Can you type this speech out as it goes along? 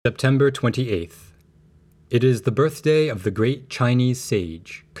September 28th. It is the birthday of the great Chinese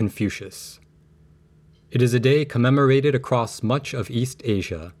sage, Confucius. It is a day commemorated across much of East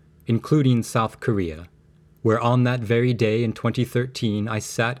Asia, including South Korea, where on that very day in 2013 I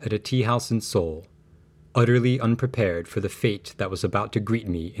sat at a tea house in Seoul, utterly unprepared for the fate that was about to greet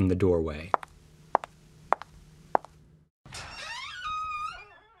me in the doorway.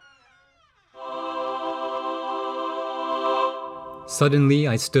 Suddenly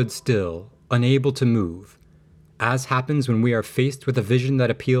I stood still, unable to move, as happens when we are faced with a vision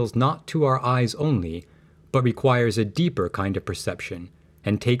that appeals not to our eyes only, but requires a deeper kind of perception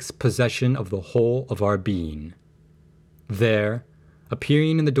and takes possession of the whole of our being. There,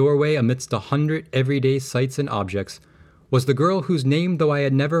 appearing in the doorway amidst 100 everyday sights and objects, was the girl whose name, though I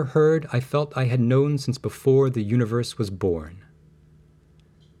had never heard, I felt I had known since before the universe was born.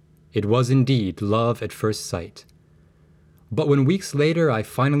 It was indeed love at first sight. But when weeks later I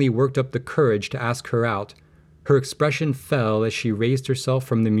finally worked up the courage to ask her out, her expression fell as she raised herself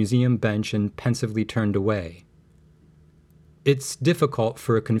from the museum bench and pensively turned away. "It's difficult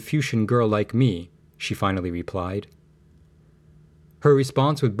for a Confucian girl like me," she finally replied. Her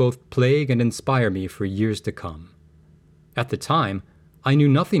response would both plague and inspire me for years to come. At the time, I knew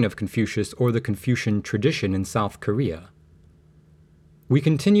nothing of Confucius or the Confucian tradition in South Korea. We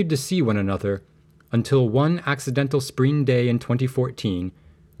continued to see one another until one accidental spring day in 2014,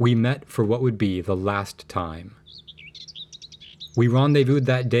 we met for what would be the last time. We rendezvoused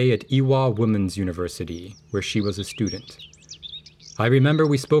that day at Ewha Women's University, where she was a student. I remember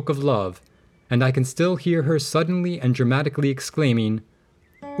we spoke of love, and I can still hear her suddenly and dramatically exclaiming,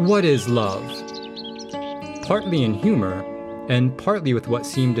 "What is love?" Partly in humor, and partly with what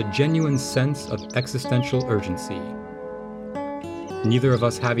seemed a genuine sense of existential urgency. Neither of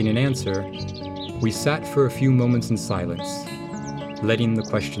us having an answer, we sat for a few moments in silence, letting the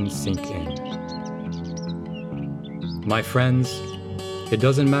question sink in. My friends, it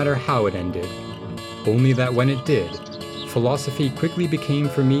doesn't matter how it ended, only that when it did, philosophy quickly became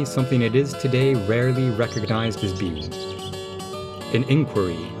for me something it is today rarely recognized as being. An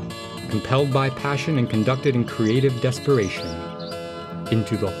inquiry, compelled by passion and conducted in creative desperation,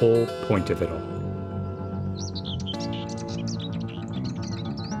 into the whole point of it all.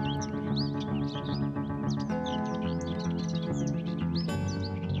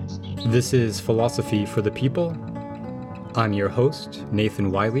 This is Philosophy for the People. I'm your host, Nathan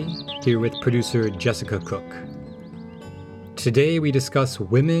Wiley, here with producer Jessica Cook. Today we discuss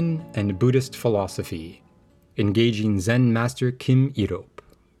women and Buddhist philosophy, engaging Zen master Kim Il-sung,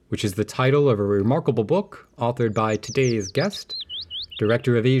 which is the title of a remarkable book authored by today's guest,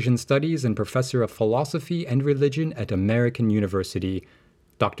 Director of Asian Studies and Professor of Philosophy and Religion at American University,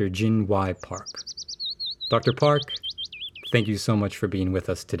 Dr. Jin Y. Park. Dr. Park, thank you so much for being with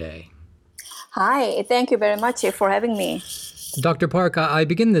us today. Hi, thank you very much for having me. Dr. Park, I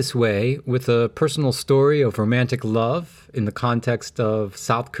begin this way with a personal story of romantic love in the context of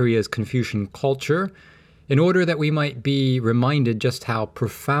South Korea's Confucian culture, in order that we might be reminded just how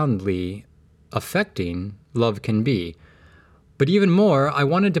profoundly affecting love can be. But even more, I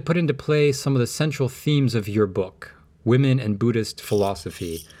wanted to put into play some of the central themes of your book, Women and Buddhist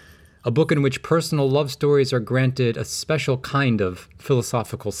Philosophy, a book in which personal love stories are granted a special kind of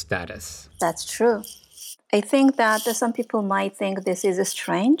philosophical status. That's true. I think that some people might think this is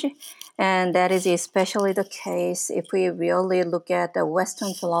strange, and that is especially the case if we really look at the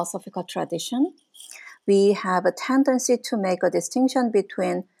Western philosophical tradition. We have a tendency to make a distinction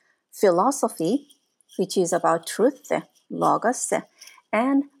between philosophy, which is about truth, logos,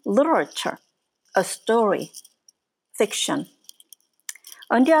 and literature, a story, fiction.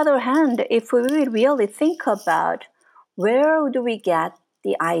 On the other hand, if we really think about where do we get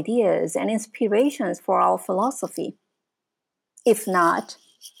the ideas and inspirations for our philosophy, if not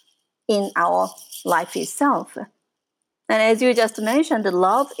in our life itself. And as you just mentioned,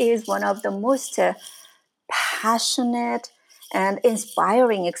 love is one of the most passionate and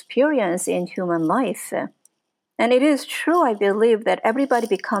inspiring experience in human life. And it is true, I believe, that everybody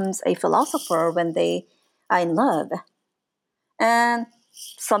becomes a philosopher when they are in love. And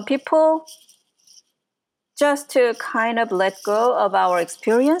some people just to kind of let go of our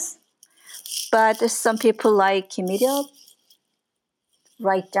experience, but some people like Kim Il-sung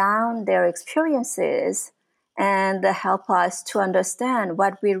write down their experiences and help us to understand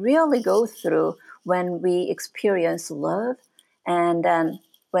what we really go through when we experience love, and then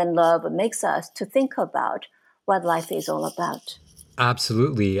when love makes us to think about what life is all about.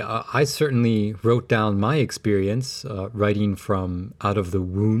 Absolutely. I certainly wrote down my experience writing from out of the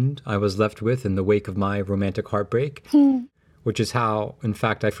wound I was left with in the wake of my romantic heartbreak. which is how, in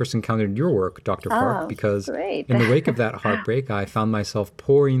fact, I first encountered your work, Dr. Park, Oh, because great. in the wake of that heartbreak, I found myself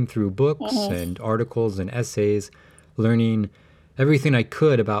poring through books and articles and essays, learning everything I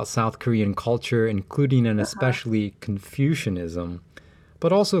could about South Korean culture, including and especially Confucianism,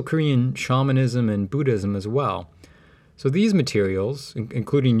 but also Korean shamanism and Buddhism as well. So these materials,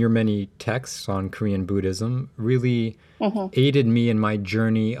 including your many texts on Korean Buddhism, really aided me in my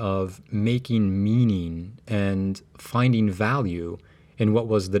journey of making meaning and finding value in what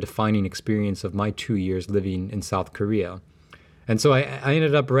was the defining experience of my 2 years living in South Korea. And so I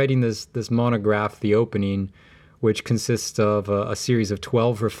ended up writing this monograph, The Opening, which consists of a series of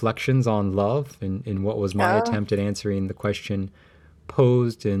 12 reflections on love in what was my Oh, attempt at answering the question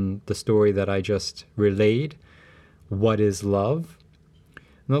posed in the story that I just relayed. What is love?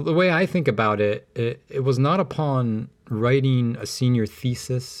 Now, the way I think about it was not upon writing a senior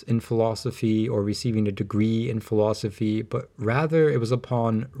thesis in philosophy or receiving a degree in philosophy, but rather it was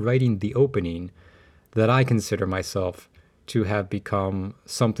upon writing The Opening that I consider myself to have become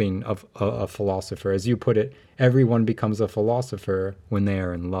something of a philosopher. As you put it, everyone becomes a philosopher when they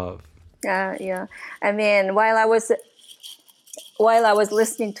are in love. yeah, yeah. I mean, while I was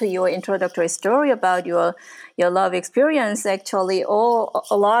listening to your introductory story about your love experience, actually, a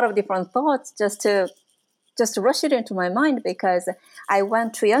lot of different thoughts just rushed into my mind because I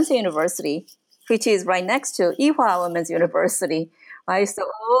went to Yonsei University, which is right next to Ewha Women's University. Right, so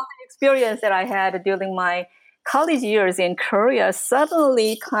all the experience that I had during my college years in Korea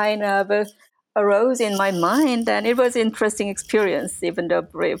suddenly kind of arose in my mind, and it was an interesting experience, even though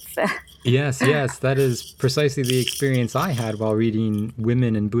brief. Yes, yes, that is precisely the experience I had while reading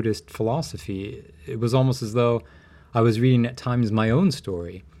women in Buddhist philosophy. It was almost as though I was reading at times my own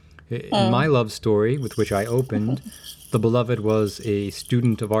story. In my Mm, love story, with which I opened, the beloved was a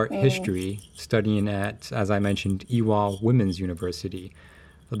student of art mm, history studying at, as I mentioned, Ewha Women's University.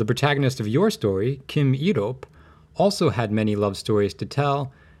 The protagonist of your story, Kim Irop, also had many love stories to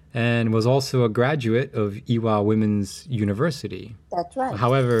tell and was also a graduate of Ewha Women's University. that's right.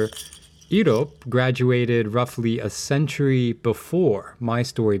 However, Irop graduated roughly a century before my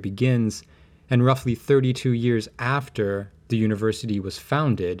story begins and roughly 32 years after the university was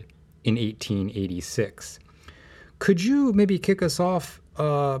founded in 1886. Could you maybe kick us off,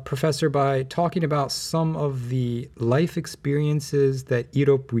 Professor, by talking about some of the life experiences that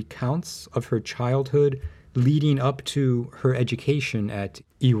Irop recounts of her childhood leading up to her education at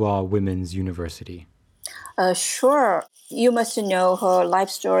Ewha Women's University? Sure, you must know her life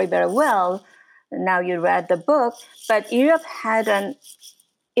story very well. Now you read the book, but Europe had an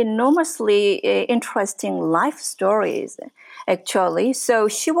enormously interesting life stories, actually. So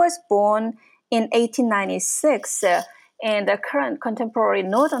she was born in 1896 in the current contemporary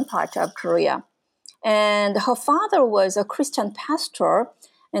northern part of Korea. And her father was a Christian pastor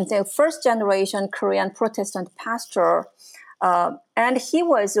and the first generation Korean Protestant pastor. And he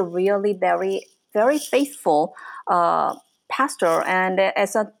was a really very, very faithful pastor. And at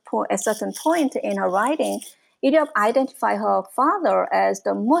a certain point in her writing, Iryop identified her father as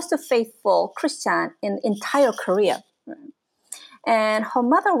the most faithful Christian in entire Korea. And her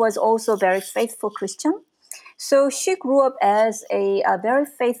mother was also very faithful Christian. So she grew up as a very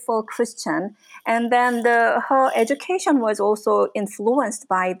faithful Christian, and then her education was also influenced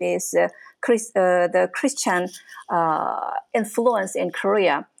by this the Christian influence in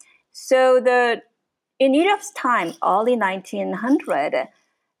Korea. So in Europe's time, early 1900,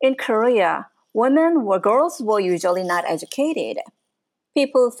 in Korea, girls were usually not educated.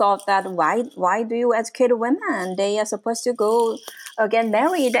 People thought that why do you educate women? They are supposed to go get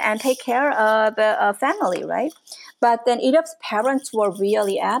married and take care of a family, right? But then Irup's parents were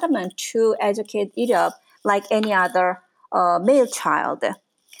really adamant to educate Irup like any other male child.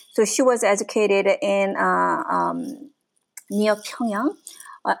 So she was educated in near Pyongyang.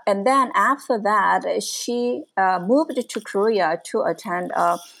 And then after that, she moved to Korea to attend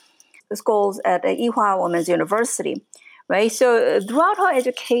schools at the Ewha Women's University, right? So throughout her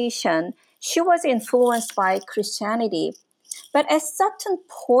education, she was influenced by Christianity. But at a certain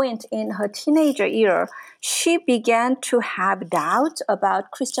point in her teenager year, she began to have doubts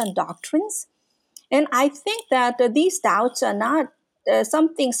about Christian doctrines. And I think that these doubts are not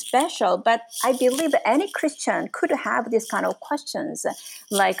something special, but I believe any Christian could have these kind of questions,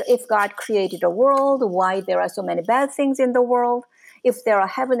 like if God created the world, why there are so many bad things in the world, if there are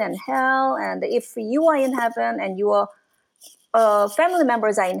heaven and hell, and if you are in heaven and your family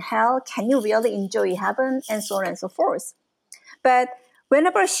members are in hell, can you really enjoy heaven, and so on and so forth. But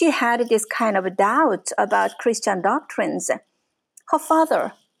whenever she had this kind of doubt about Christian doctrines, her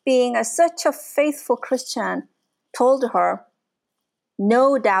father, being such a faithful Christian, told her,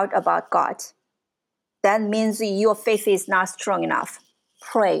 no doubt about God. That means your faith is not strong enough.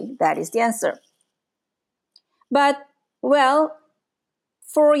 Pray. That is the answer. But, well,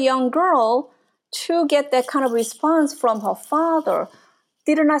 for a young girl to get that kind of response from her father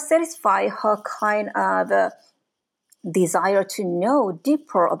did not satisfy her kind of desire to know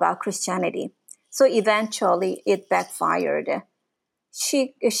deeper about Christianity. So eventually it backfired.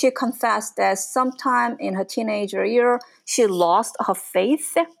 She confessed that sometime in her teenager year, she lost her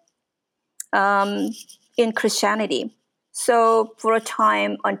faith in Christianity. So for a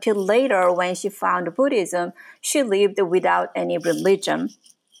time until later, when she found Buddhism, she lived without any religion.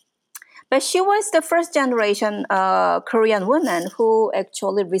 But she was the first generation Korean woman who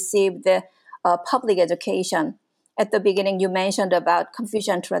actually received public education. At the beginning, you mentioned about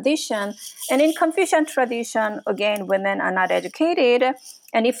Confucian tradition. And in Confucian tradition, again, women are not educated.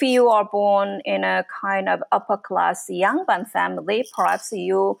 And if you are born in a kind of upper-class Yangban family, perhaps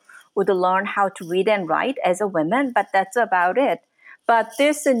you would learn how to read and write as a woman, but that's about it. But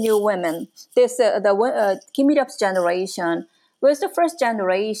this new women, Kim Il-sung's generation, was the first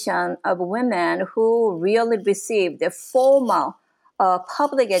generation of women who really received the formal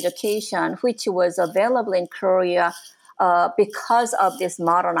public education, which was available in Korea because of this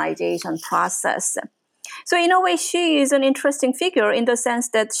modernization process. So in a way, she is an interesting figure in the sense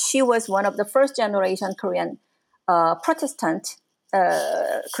that she was one of the first generation Korean Protestant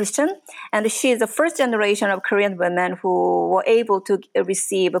Christian, and she is the first generation of Korean women who were able to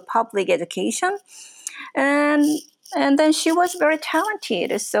receive a public education. And then she was very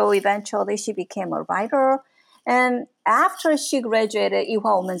talented. So eventually she became a writer. And after she graduated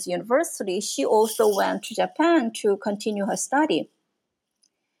Ewha Women's University, she also went to Japan to continue her study.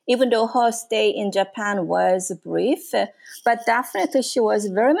 Even though her stay in Japan was brief, but definitely she was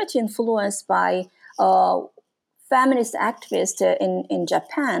very much influenced by feminist activists in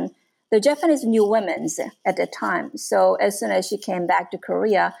Japan, the Japanese New Women's at the time. So as soon as she came back to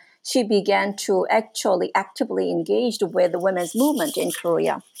Korea, she began to actually actively engage with the women's movement in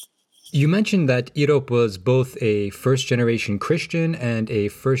Korea. You mentioned that Il-sung was both a first-generation Christian and a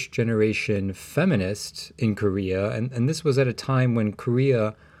first-generation feminist in Korea, and this was at a time when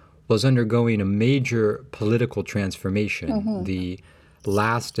Korea was undergoing a major political transformation. The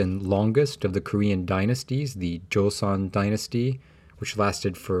last and longest of the Korean dynasties, the Joseon dynasty, which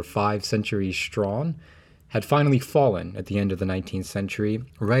lasted for 5 centuries strong, had finally fallen at the end of the 19th century,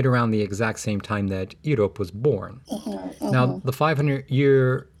 right around the exact same time that Il-sung was born. Now, the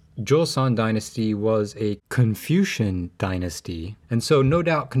 500-year Joseon dynasty was a Confucian dynasty, and so no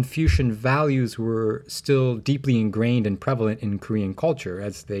doubt Confucian values were still deeply ingrained and prevalent in Korean culture,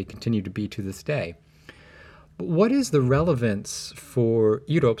 as they continue to be to this day. But what is the relevance for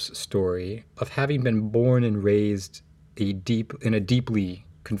Il-sung's story of having been born and raised in a deeply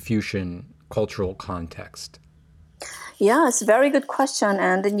Confucian cultural context? Yes, very good question.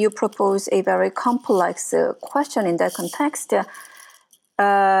 And then you propose a very complex question in that context.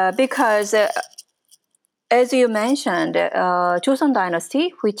 Because, as you mentioned, Joseon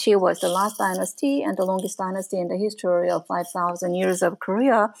Dynasty, which was the last dynasty and the longest dynasty in the history of 5,000 years of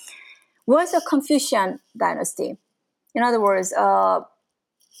Korea, was a Confucian dynasty. In other words,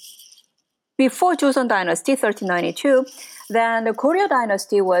 before Joseon Dynasty, 1392, then the Goryeo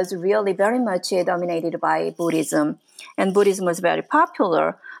Dynasty was really very much dominated by Buddhism, and Buddhism was very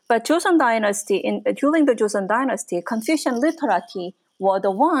popular. But Joseon Dynasty, during the Joseon Dynasty, Confucian literati were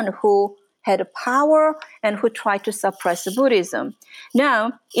the one who had power and who tried to suppress Buddhism.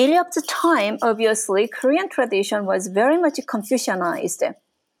 Now, Il-sung's time, obviously, Korean tradition was very much Confucianized.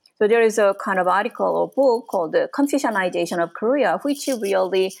 So there is a kind of article or book called The Confucianization of Korea, which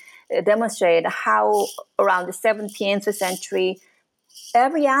really demonstrate how around the 17th century,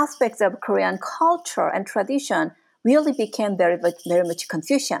 every aspect of Korean culture and tradition really became very, very much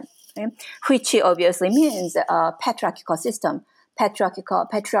Confucian, okay? Which obviously means a patriarchal system. Patriarchal,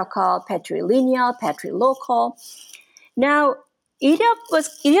 patrilineal, patrilocal. Now,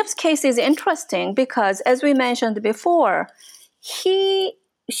 Il-sung's case is interesting because, as we mentioned before, she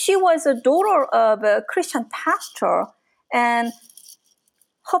was a daughter of a Christian pastor, and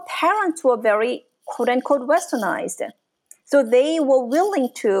her parents were very quote-unquote westernized. So they were willing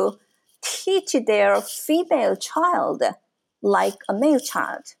to teach their female child like a male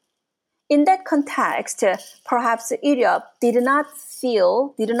child. In that context, perhaps Il-sung did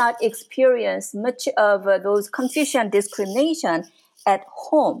not experience much of those Confucian discrimination at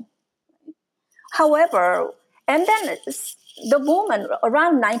home. However, and then the moment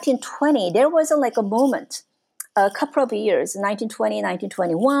around 1920, there was a moment, a couple of years, 1920,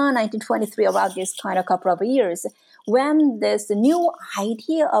 1921, 1923, around this kind of couple of years, when this new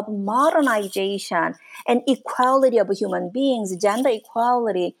idea of modernization and equality of human beings, gender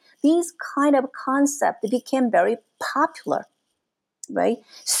equality, these kind of concepts became very popular, right?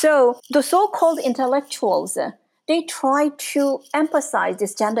 So the so-called intellectuals, they try to emphasize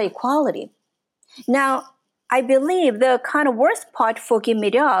this gender equality. Now, I believe the kind of worst part for Kim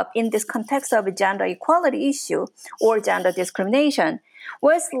Mi-ryuk in this context of a gender equality issue or gender discrimination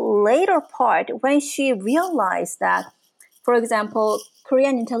was later part when she realized that, for example,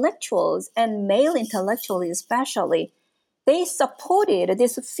 Korean intellectuals and male intellectuals especially, they supported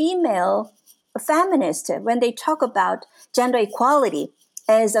this female feminist when they talk about gender equality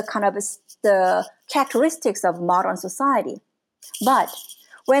as a kind of the characteristics of modern society. But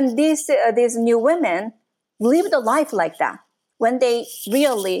when these new women live the life like that, when they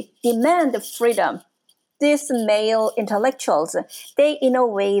really demand freedom, these male intellectuals, they in a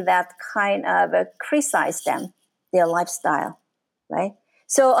way that kind of criticize them, their lifestyle, right?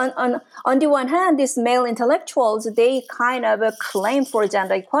 So on the one hand, these male intellectuals, they kind of claim for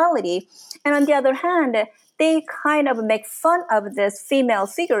gender equality. And on the other hand, they kind of make fun of these female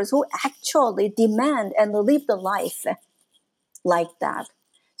figures who actually demand and live the life like that.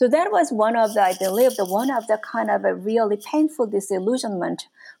 So that was one of the, I believe, one of the kind of a really painful disillusionment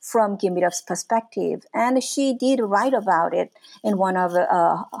from Kim Mi-ryuk's perspective. And she did write about it in one of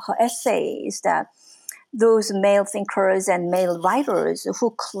her essays, that those male thinkers and male writers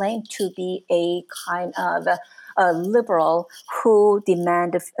who claim to be a kind of a liberal who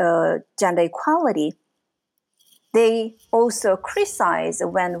demand gender equality, they also criticize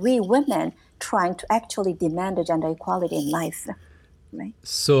when we women trying to actually demand gender equality in life. Right?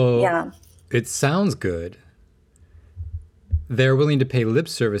 So it sounds good. They're willing to pay lip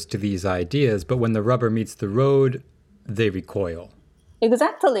service to these ideas, but when the rubber meets the road, they recoil.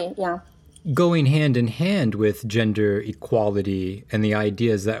 Exactly, yeah. Going hand in hand with gender equality and the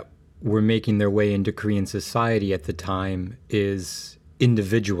ideas that were making their way into Korean society at the time is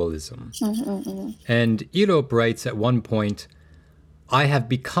individualism. And Irop writes at one point, "I have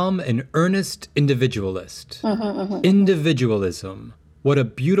become an earnest individualist." Individualism. What a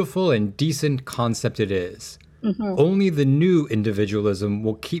beautiful and decent concept it is. Only the new individualism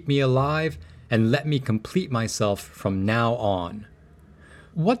will keep me alive and let me complete myself from now on.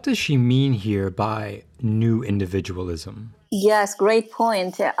 What does she mean here by new individualism? Yes, great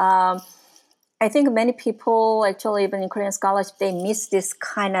point. I think many people, actually, even in Korean scholarship, they miss this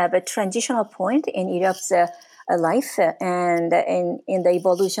kind of a transitional point in Irup's life and in the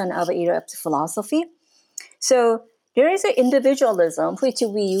evolution of Irup's philosophy. So there is an individualism which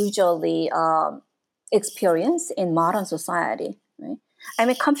we usually experience in modern society. Right? I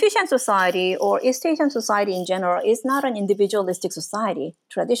mean, Confucian society or East Asian society in general is not an individualistic society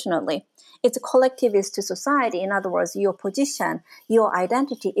traditionally. It's a collectivist society. In other words, your position, your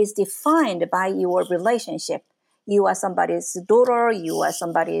identity is defined by your relationship. You are somebody's daughter, you are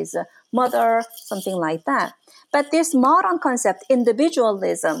somebody's mother, something like that. But this modern concept,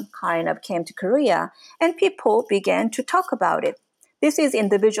 individualism, kind of came to Korea, and people began to talk about it. This is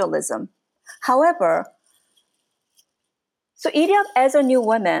individualism. However, so Iryuk, as a new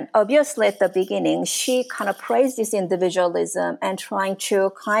woman, obviously at the beginning, she kind of praised this individualism and trying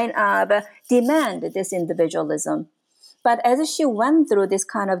to kind of demand this individualism. But as she went through this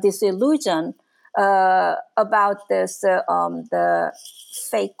kind of disillusion about this, the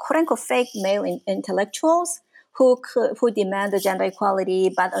fake, quote unquote, fake male intellectuals who demand gender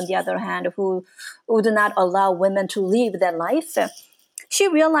equality, but on the other hand, who would not allow women to live their life, she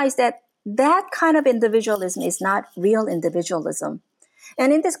realized that kind of individualism is not real individualism.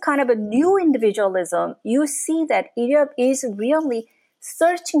 And in this kind of a new individualism, you see that Iryuk is really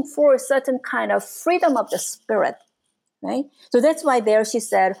searching for a certain kind of freedom of the spirit, right? So that's why there she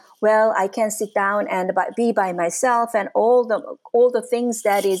said, well, I can sit down and be by myself, and all the things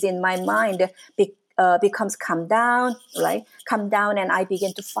that is in my mind becomes calm down, right? Calm down, and I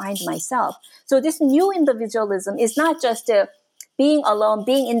begin to find myself. So this new individualism is not just being alone,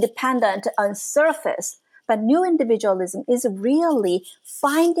 being independent on surface, but new individualism is really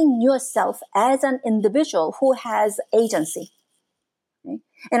finding yourself as an individual who has agency. Okay?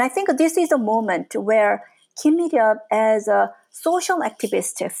 And I think this is a moment where Kim Mi-ryuk, as a social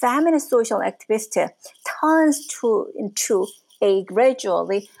activist, feminist social activist, turns into a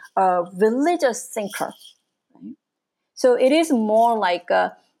gradually religious thinker. Right? So it is more like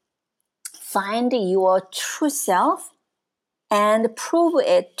find your true self and prove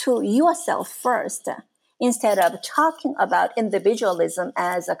it to yourself first, instead of talking about individualism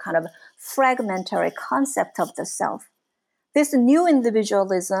as a kind of fragmentary concept of the self. This new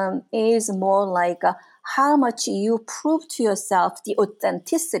individualism is more like how much you prove to yourself the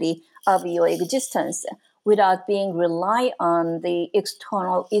authenticity of your existence without being reliant on the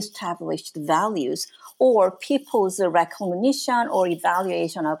external established values or people's recognition or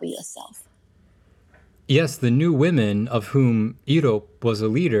evaluation of yourself. Yes, the new women of whom Irop was a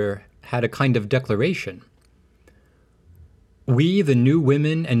leader had a kind of declaration. We, the new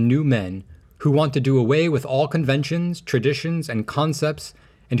women and new men, who want to do away with all conventions, traditions, and concepts,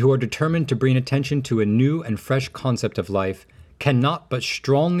 and who are determined to bring attention to a new and fresh concept of life, cannot but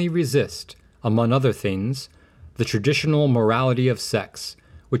strongly resist, among other things, the traditional morality of sex,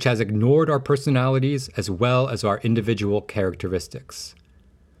 which has ignored our personalities as well as our individual characteristics.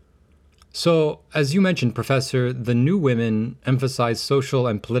 So, as you mentioned, Professor, the new women emphasize social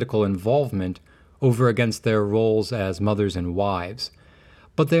and political involvement over against their roles as mothers and wives.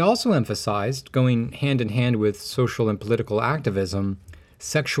 But they also emphasized, going hand in hand with social and political activism,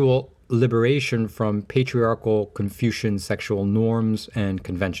 sexual liberation from patriarchal Confucian sexual norms and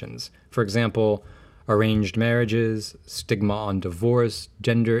conventions. For example, arranged marriages, stigma on divorce,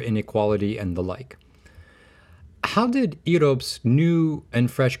 gender inequality, and the like. How did Irop's new and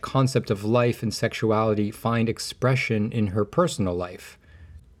fresh concept of life and sexuality find expression in her personal life?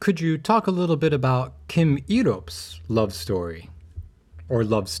 Could you talk a little bit about Kim Irop's love story or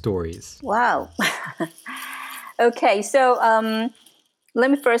love stories? Wow. Okay, so let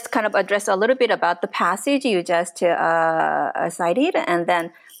me first kind of address a little bit about the passage you just cited and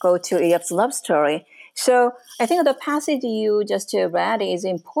then go to Irop's love story. So I think the passage you just read is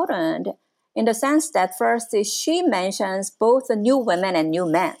important in the sense that first she mentions both the new women and new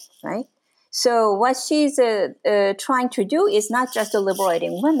men, right? So what she's trying to do is not just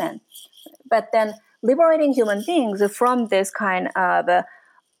liberating women, but then liberating human beings from this kind of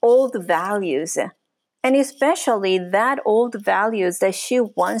old values, and especially that old values that she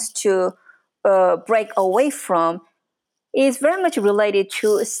wants to break away from is very much related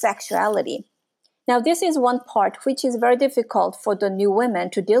to sexuality. Now, this is one part which is very difficult for the new women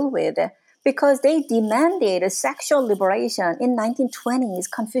to deal with because they demanded sexual liberation in 1920s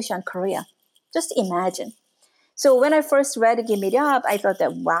Confucian Korea. Just imagine. So when I first read Give It Up, I thought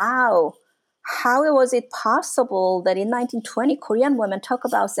that, wow, how was it possible that in 1920 Korean women talk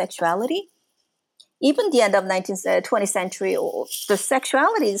about sexuality? Even the end of 20th century, the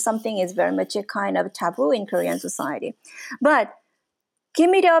sexuality is something is very much a kind of taboo in Korean society. But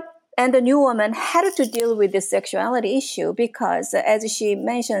Give It Up and the new woman had to deal with this sexuality issue because, as she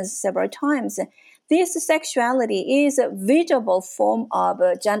mentions several times, this sexuality is a visible form of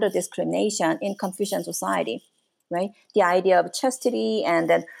gender discrimination in Confucian society, right? The idea of chastity and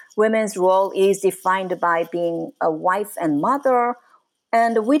that women's role is defined by being a wife and mother,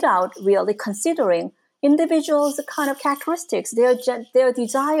 and without really considering individuals' kind of characteristics, their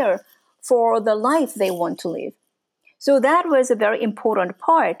desire for the life they want to live. So that was a very important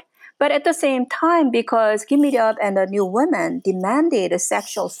part. But at the same time, because Give It Up and the new women demanded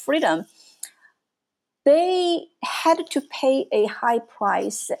sexual freedom, they had to pay a high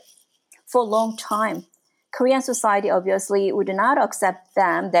price for a long time. Korean society obviously would not accept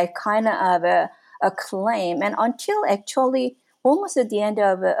them, that kind of a claim. And until actually almost at the end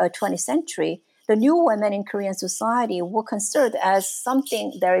of the 20th century, the new women in Korean society were considered as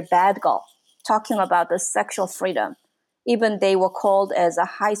something very bad girl, talking about the sexual freedom. Even they were called as a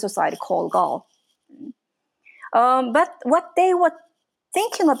high society called girl. But what they were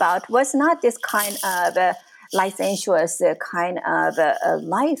thinking about was not this kind of licentious kind of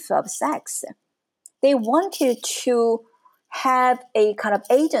life of sex. They wanted to have a kind of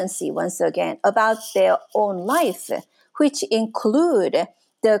agency once again about their own life, which include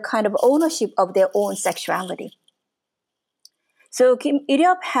the kind of ownership of their own sexuality. So Kim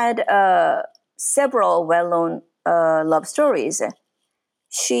Il-hyuk had several well-known love stories.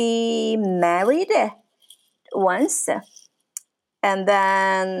 She married once, and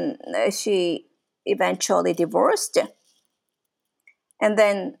then she eventually divorced. And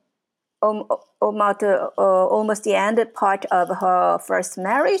then almost the end part of her first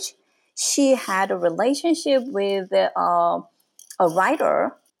marriage, she had a relationship with a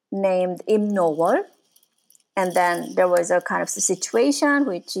writer named Im No-wol. And then there was a kind of situation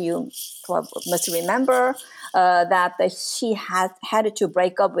which you must remember that she had to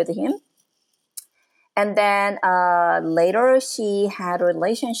break up with him. And then later she had a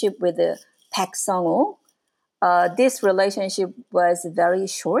relationship with Park Sung-woo. This relationship was very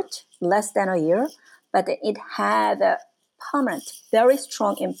short, less than a year, but it had a permanent, very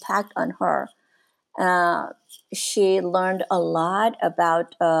strong impact on her. She learned a lot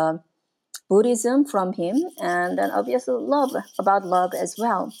about Buddhism from him, and then obviously about love as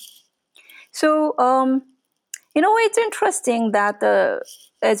well. So, it's interesting that,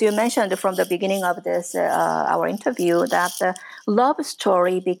 as you mentioned from the beginning of this our interview, that the love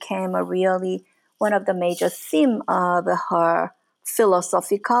story became a really one of the major theme of her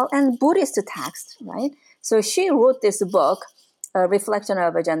philosophical and Buddhist text, right? So she wrote this book, Reflection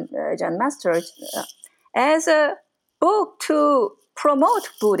of a Zen Master, as a book to promote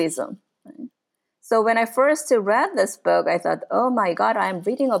Buddhism. So when I first read this book, I thought, oh my God, I'm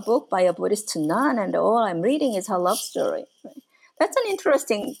reading a book by a Buddhist nun, and all I'm reading is her love story. That's an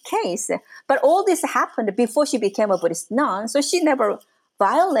interesting case. But all this happened before she became a Buddhist nun, so she never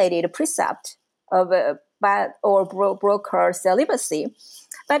violated a precept of broke her celibacy.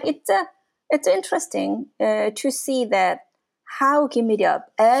 But it's interesting to see that how Kim Il-ryuk,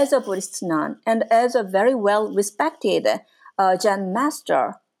 as a Buddhist nun and as a very well respected Zen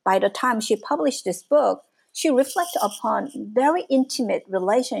master, by the time she published this book, she reflected upon very intimate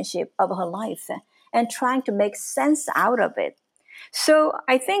relationship of her life and trying to make sense out of it. So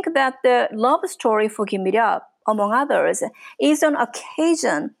I think that the love story for Kim Il-ryuk, among others, is an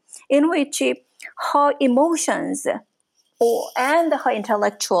occasion in which her emotions and her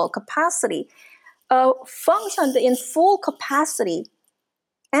intellectual capacity functioned in full capacity,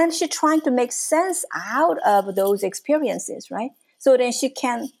 and she's trying to make sense out of those experiences, right? So then she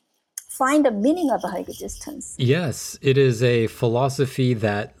can find the meaning of her existence. Yes, it is a philosophy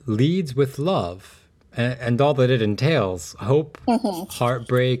that leads with love and all that it entails: hope,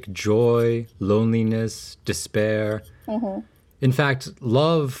 heartbreak, joy, loneliness, despair. In fact,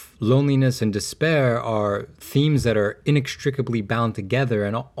 love, loneliness, and despair are themes that are inextricably bound together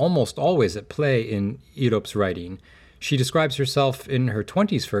and almost always at play in Il-ryuk's writing. She describes herself in her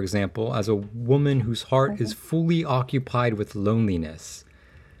 20s, for example, as a woman whose heart is fully occupied with loneliness.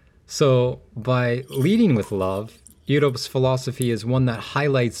 So, by leading with love, Il-ryuk's philosophy is one that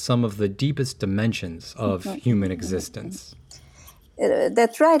highlights some of the deepest dimensions of human existence.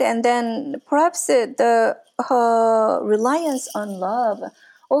 That's right. And then perhaps her reliance on love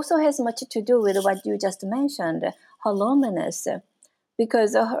also has much to do with what you just mentioned, her loneliness.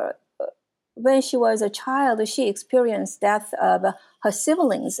 Because when she was a child, she experienced death of her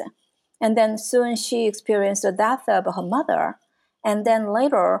siblings. And then soon she experienced the death of her mother. And then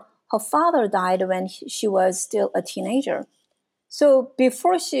later, her father died when she was still a teenager. So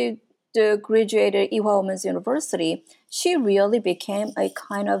before she graduated Ewha Women's University, she really became a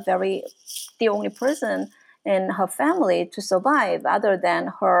kind of the only person in her family to survive, other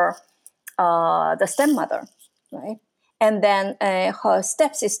than her the stepmother, right? And then her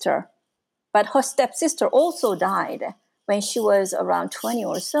stepsister. But her stepsister also died when she was around 20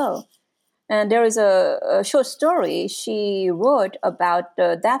 or so. And there is a short story she wrote about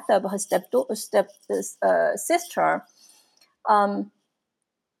the death of her sister. Her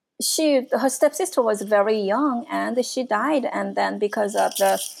stepsister was very young and she died, and then because of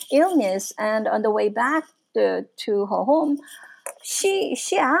the illness and on the way back to her home, she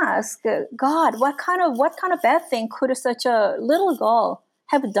asked God, what kind of bad thing could such a little girl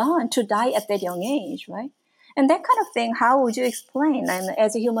have done to die at that young age, right? And that kind of thing, how would you explain? And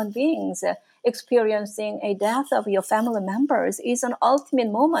as human beings, experiencing a death of your family members is an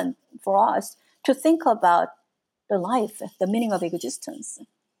ultimate moment for us to think about the life, the meaning of existence.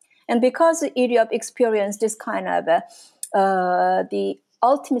 And because Il-ryuk experienced this kind of the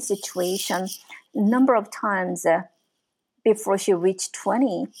ultimate situation a number of times before she reached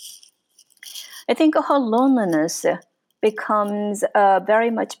 20, I think her loneliness becomes very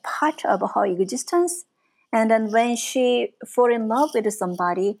much part of her existence. And then when she fall in love with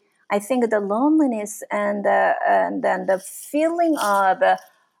somebody, I think the loneliness and then the feeling of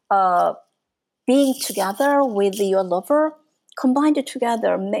being together with your lover combined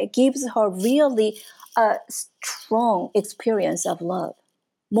together gives her really a strong experience of love,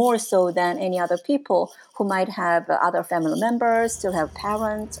 more so than any other people who might have other family members, still have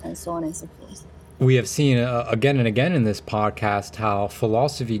parents, and so on and so forth. We have seen again and again in this podcast how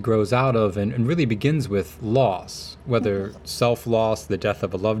philosophy grows out of and really begins with loss, whether self-loss, the death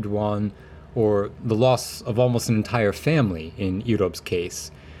of a loved one, or the loss of almost an entire family in Il-ryuk's case.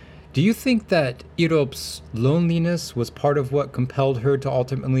 Do you think that Il-ryuk's loneliness was part of what compelled her to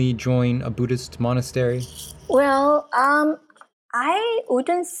ultimately join a Buddhist monastery? Well, I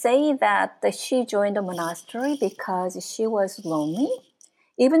wouldn't say that she joined a monastery because she was lonely,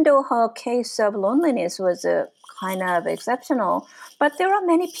 even though her case of loneliness was kind of exceptional. But there are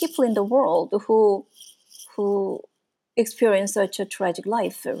many people in the world who experience such a tragic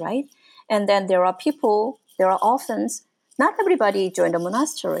life, right? And then there are orphans. Not everybody joined a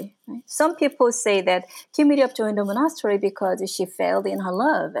monastery. Right? Some people say that Kim Il-ryuk joined a monastery because she failed in her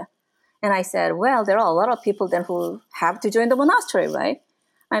love. And I said, well, there are a lot of people then who have to join the monastery, right?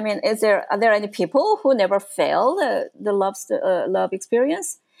 I mean, are there any people who never fail the love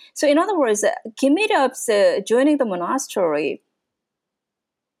experience? So in other words, Kim Il-up's joining the monastery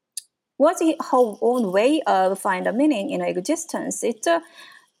was her own way of find a meaning in her existence. It's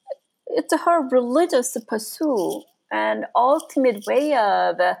her religious pursuit and ultimate way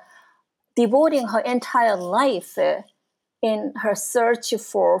of devoting her entire life in her search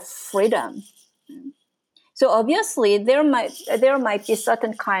for freedom. So obviously, there might be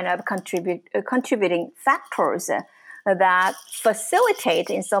certain kind of contributing factors that facilitate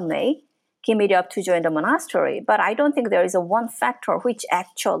in some way Kim Il-up to join the monastery. But I don't think there is a one factor which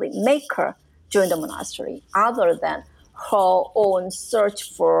actually make her join the monastery, other than her own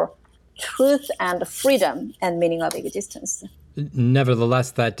search for truth and freedom and meaning of existence.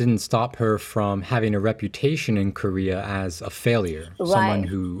 Nevertheless, that didn't stop her from having a reputation in Korea as a failure, someone Right.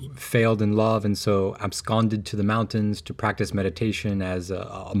 who failed in love and so absconded to the mountains to practice meditation as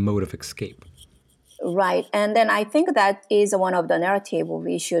a mode of escape. Right. And then I think that is one of the narrative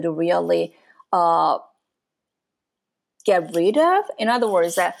we should really get rid of. In other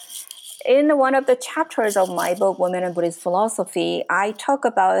words, in one of the chapters of my book, Women in Buddhist Philosophy, I talk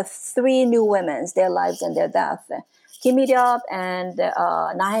about three new women, their lives and their death. Kim Il-up and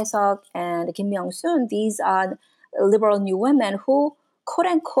Na Hae-seok and Kim Myung-soon, these are liberal new women who, quote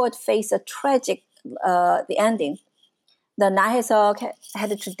unquote, face a tragic the ending. The Na Hae-seok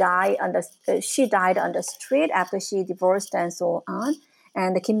had to die she died on the street after she divorced and so on.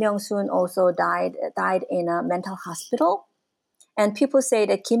 And Kim Myung-soon also died in a mental hospital. And people say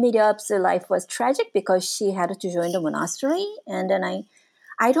that Kim Il-up's life was tragic because she had to join the monastery. And then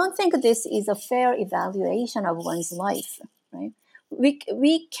I don't think this is a fair evaluation of one's life, right?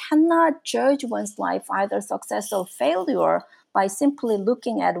 We cannot judge one's life either success or failure by simply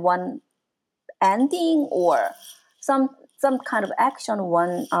looking at one ending or some kind of action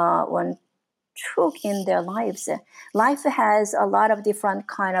one took in their lives. Life has a lot of different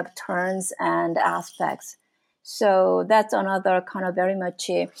kind of turns and aspects. So that's another kind of very much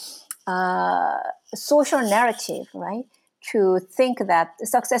social narrative, right? To think that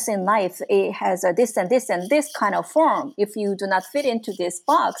success in life, it has a this and this and this kind of form. If you do not fit into this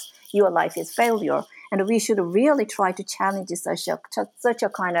box, your life is failure. And we should really try to challenge such a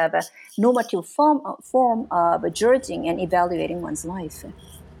kind of a normative form of judging and evaluating one's life.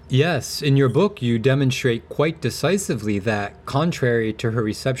 Yes, in your book, you demonstrate quite decisively that, contrary to her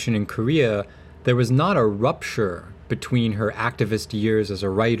reception in Korea, there was not a rupture between her activist years as a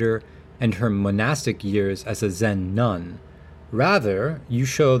writer and her monastic years as a Zen nun. Rather, you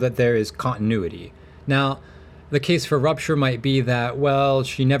show that there is continuity. Now, the case for rupture might be that, well,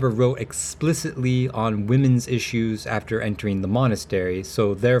 she never wrote explicitly on women's issues after entering the monastery,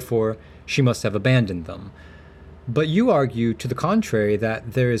 so therefore she must have abandoned them. But you argue to the contrary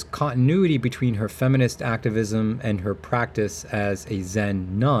that there is continuity between her feminist activism and her practice as a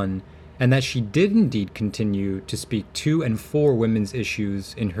Zen nun, and that she did indeed continue to speak to and for women's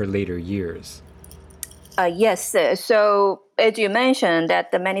issues in her later years. Yes. So as you mentioned,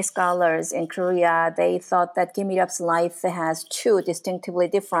 that the many scholars in Korea, they thought that Kim Il-up's life has two distinctively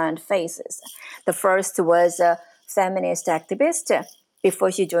different phases. The first was a feminist activist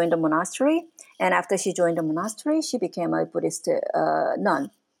before she joined the monastery. And after she joined the monastery, she became a Buddhist nun.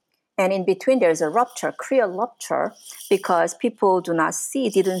 And in between, there's a rupture, clear rupture, because people didn't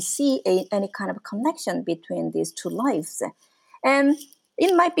see any kind of connection between these two lives. And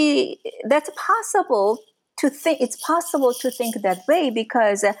it might be, that's possible to think, it's possible to think that way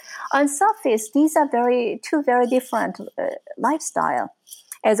because on surface, these are two very different lifestyle.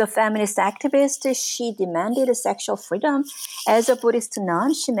 As a feminist activist, she demanded sexual freedom. As a Buddhist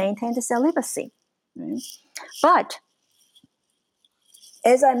nun, she maintained celibacy. But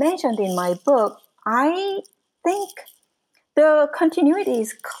as I mentioned in my book, I think the continuity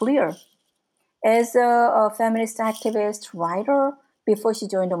is clear. As a feminist activist writer, before she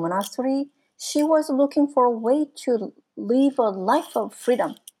joined the monastery, she was looking for a way to live a life of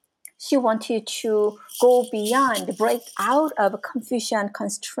freedom. She wanted to go beyond, break out of Confucian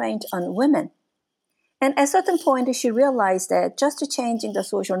constraint on women. And at a certain point, she realized that just changing the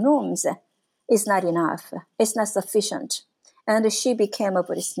social norms is not enough. It's not sufficient. And she became a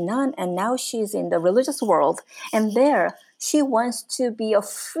Buddhist nun, and now she's in the religious world. And there, she wants to be a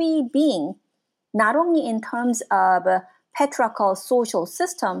free being, not only in terms of a patriarchal social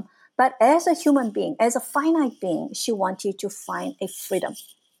system, but as a human being, as a finite being, she wanted to find a freedom.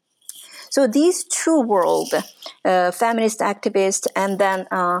 So these two worlds, feminist activist and then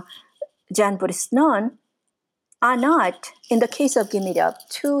Zen Buddhist nun, are not, in the case of Give Me Up,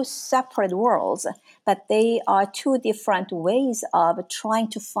 two separate worlds, but they are two different ways of trying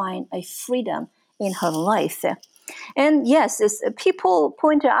to find a freedom in her life. And yes, people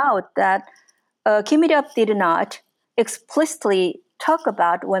point out that Give Me Up did not explicitly talk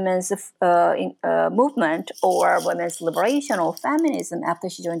about women's movement or women's liberation or feminism after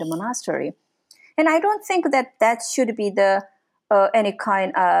she joined the monastery. And I don't think that that should be the any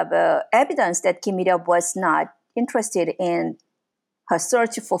kind of evidence that Kim Il was not interested in her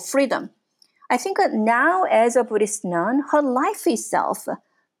search for freedom. I think that now, as a Buddhist nun, her life itself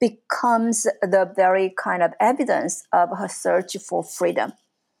becomes the very kind of evidence of her search for freedom.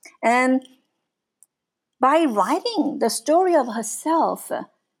 And by writing the story of herself,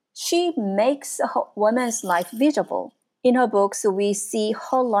 she makes her woman's life visible. In her books, we see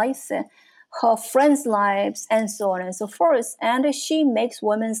her life, her friends' lives, and so on and so forth. And she makes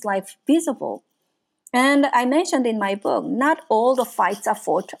women's life visible. And I mentioned in my book, not all the fights are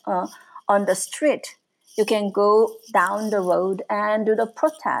fought on the street. You can go down the road and do the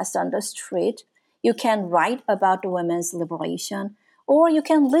protest on the street. You can write about the women's liberation, or you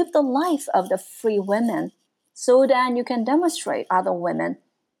can live the life of the free women. So then you can demonstrate other women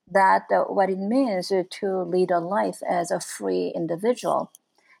that what it means to lead a life as a free individual.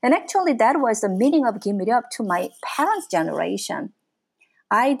 And actually, that was the meaning of Give Me Up to my parents' generation.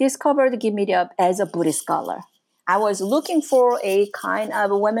 I discovered Give Me Up as a Buddhist scholar. I was looking for a kind of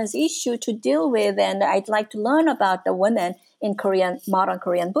a women's issue to deal with, and I'd like to learn about the women in modern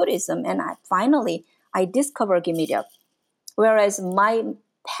Korean Buddhism. And I discovered Give Me Up. Whereas my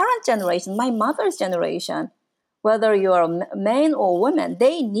parent generation, my mother's generation, whether you're a man or woman,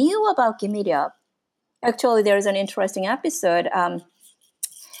 they knew about Give Me Up. Actually, there's an interesting episode.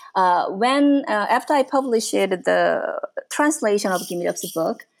 After I published the translation of Give Me Up's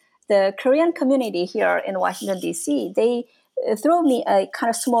book, the Korean community here in Washington, D.C., they threw me a kind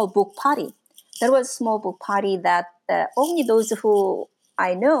of small book party. There was a small book party that only those who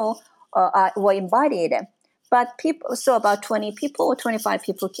I know were invited. But so about 20 people or 25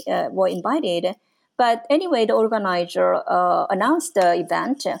 people were invited. But anyway, the organizer announced the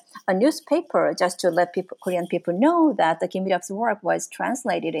event, a newspaper, just to let Korean people know that the Kim Il-sung's work was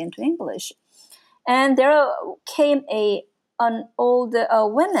translated into English. And there came an old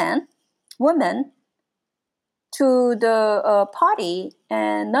woman to the party,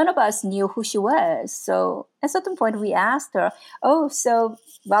 and none of us knew who she was. So at a certain point, we asked her, "Oh, so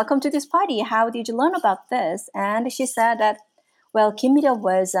welcome to this party. How did you learn about this?" And she said that, well, Kim Il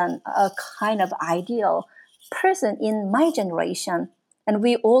was a kind of ideal person in my generation, and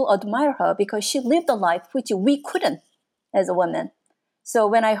we all admire her because she lived a life which we couldn't as a woman. So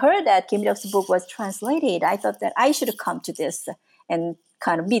when I heard that Kim Il-sung's book was translated, I thought that I should come to this and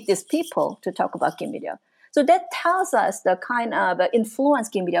kind of meet these people to talk about Kim Il-sung. So that tells us the kind of influence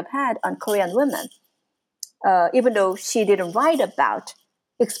Kim Il-sung had on Korean women, even though she didn't write about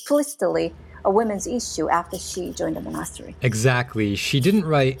explicitly a women's issue after she joined the monastery. Exactly. She didn't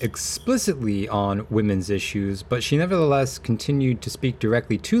write explicitly on women's issues, but she nevertheless continued to speak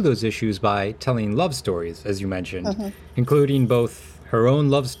directly to those issues by telling love stories, as you mentioned, including both her own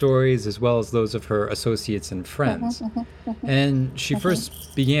love stories as well as those of her associates and friends. And she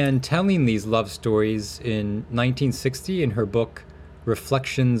first began telling these love stories in 1960 in her book,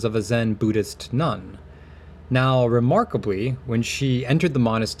 Reflections of a Zen Buddhist Nun. Now, remarkably, when she entered the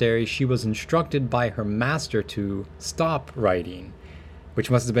monastery, she was instructed by her master to stop writing, which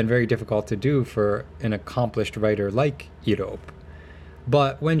must have been very difficult to do for an accomplished writer like Irop.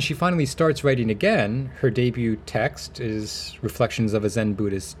 But when she finally starts writing again, her debut text is Reflections of a Zen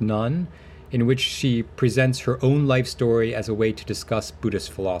Buddhist Nun, in which she presents her own life story as a way to discuss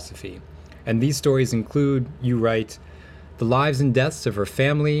Buddhist philosophy. And these stories include, you write, the lives and deaths of her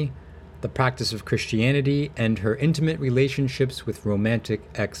family, the practice of Christianity, and her intimate relationships with romantic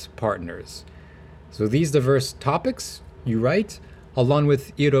ex-partners. So these diverse topics, you write, along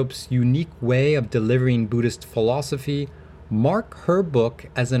with Irop's unique way of delivering Buddhist philosophy, mark her book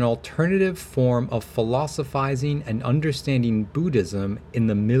as an alternative form of philosophizing and understanding Buddhism in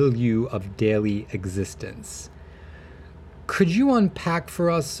the milieu of daily existence. Could you unpack for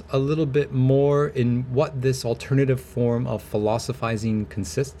us a little bit more in what this alternative form of philosophizing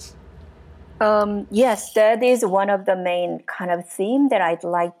consists? Yes, that is one of the main kind of theme that I'd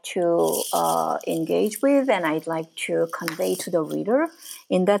like to engage with and I'd like to convey to the reader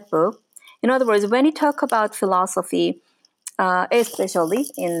in that book. In other words, when you talk about philosophy, especially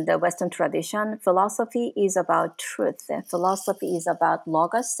in the Western tradition, philosophy is about truth. Philosophy is about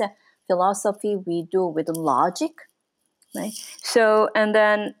logos. Philosophy we do with logic. right? So, and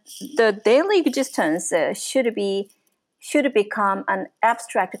then the daily existence should become an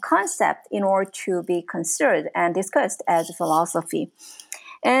abstract concept in order to be considered and discussed as philosophy.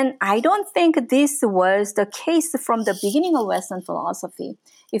 And I don't think this was the case from the beginning of Western philosophy.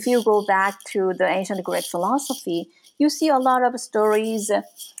 If you go back to the ancient Greek philosophy, you see a lot of stories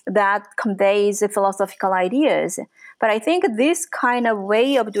that conveys philosophical ideas. But I think this kind of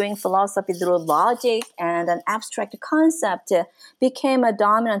way of doing philosophy through logic and an abstract concept became a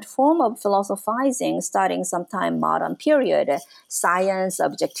dominant form of philosophizing starting sometime modern period, science,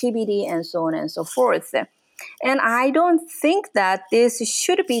 objectivity, and so on and so forth. And I don't think that this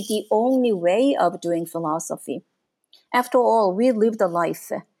should be the only way of doing philosophy. After all, we live the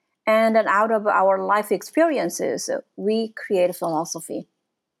life, and then out of our life experiences, we create philosophy.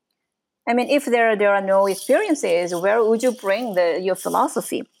 I mean, if there are no experiences, where would you bring your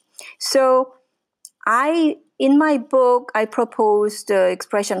philosophy? So, in my book, I proposed the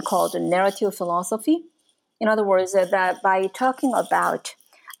expression called narrative philosophy. In other words, that by talking about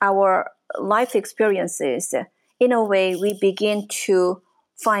our life experiences, in a way, we begin to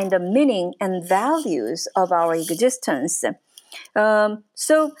find the meaning and values of our existence.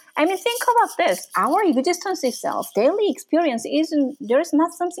 So, I mean, think about this. Our existence itself, daily experience, there's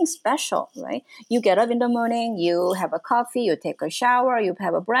not something special, right? You get up in the morning, you have a coffee, you take a shower, you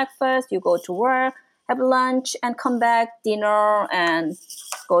have a breakfast, you go to work, have lunch, and come back, dinner, and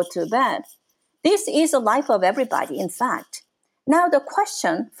go to bed. This is the life of everybody, in fact. Now, the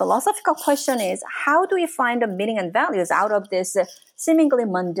philosophical question is, how do we find the meaning and values out of this seemingly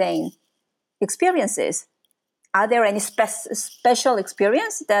mundane experiences? Are there any special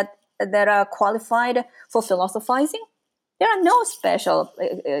experience that are qualified for philosophizing? There are no special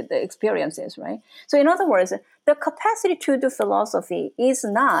experiences, right? So, in other words, the capacity to do philosophy is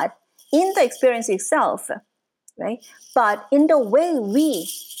not in the experience itself, right? But in the way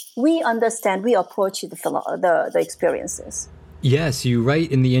we understand, we approach the experiences. Yes, you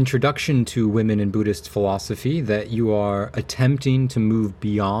write in the introduction to Women in Buddhist Philosophy that you are attempting to move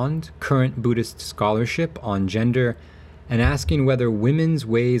beyond current Buddhist scholarship on gender and asking whether women's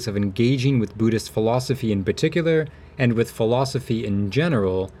ways of engaging with Buddhist philosophy in particular and with philosophy in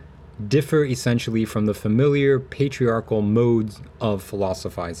general differ essentially from the familiar patriarchal modes of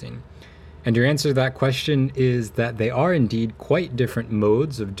philosophizing. And your answer to that question is that they are indeed quite different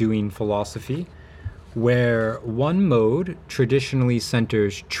modes of doing philosophy, where one mode traditionally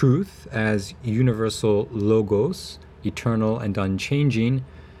centers truth as universal logos, eternal and unchanging,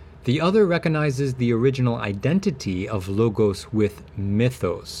 the other recognizes the original identity of logos with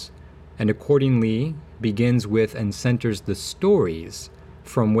mythos, and accordingly begins with and centers the stories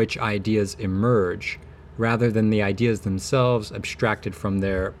from which ideas emerge, rather than the ideas themselves abstracted from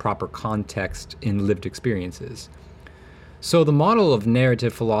their proper context in lived experiences. So the model of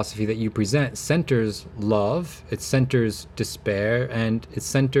narrative philosophy that you present centers love, it centers despair, and it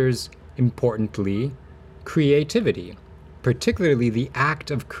centers, importantly, creativity, particularly the act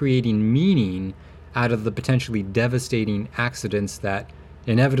of creating meaning out of the potentially devastating accidents that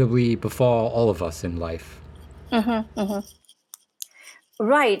inevitably befall all of us in life. Mm-hmm, mm-hmm.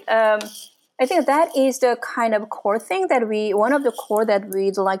 Right. I think that is the kind of core thing one of the core that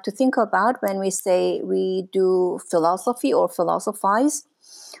we'd like to think about when we say we do philosophy or philosophize,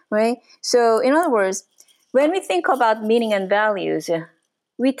 right? So, in other words, when we think about meaning and values,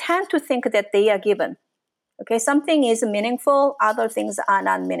 we tend to think that they are given. Okay, something is meaningful, other things are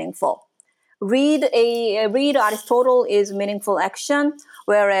not meaningful. Read Aristotle is meaningful action,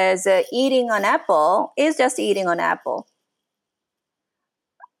 whereas eating an apple is just eating an apple.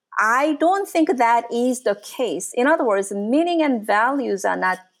 I don't think that is the case. In other words, meaning and values are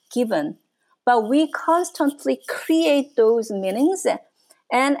not given, but we constantly create those meanings.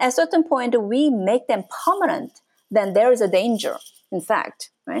 And at a certain point, we make them permanent. Then there is a danger, in fact,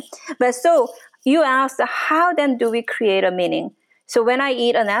 right? But so you asked, how then do we create a meaning? So when I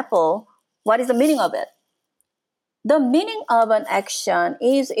eat an apple, what is the meaning of it? The meaning of an action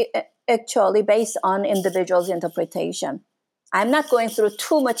is actually based on individual's interpretation. I'm not going through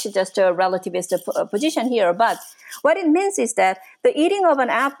too much just a relativist position here, but what it means is that the eating of an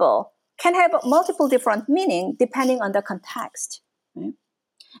apple can have multiple different meaning depending on the context. Right?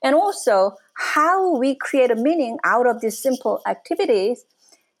 And also, how we create a meaning out of these simple activities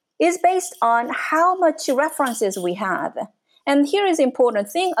is based on how much references we have. And here is the important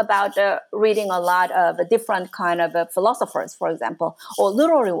thing about reading a lot of different kind of philosophers, for example, or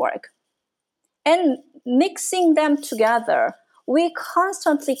literary work. And mixing them together, we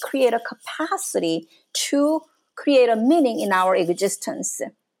constantly create a capacity to create a meaning in our existence.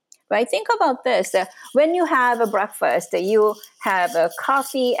 right? Think about this. When you have a breakfast, you have a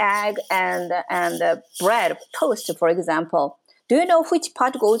coffee, egg, and bread, toast, for example. Do you know which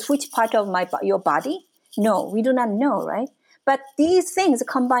part goes which part of your body? No, we do not know, right? But these things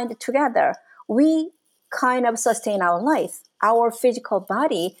combined together, we kind of sustain our life. Our physical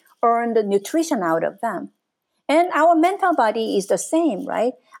body earned nutrition out of them. And our mental body is the same,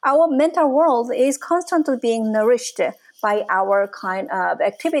 right? Our mental world is constantly being nourished by our kind of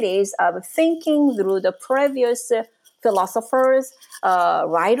activities of thinking through the previous philosophers,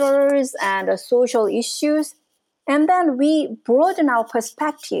 writers, and social issues. And then we broaden our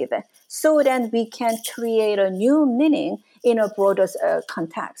perspective so that we can create a new meaning in a broader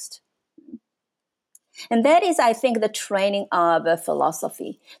context. And that is, I think, the training of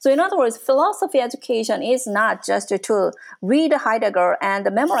philosophy. So in other words, philosophy education is not just to read Heidegger and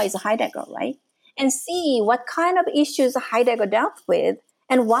memorize Heidegger, right? And see what kind of issues Heidegger dealt with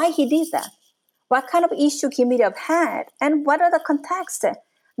and why he did that. What kind of issue he may have had and what are the contexts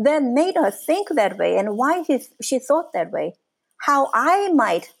that made her think that way and why she thought that way. How I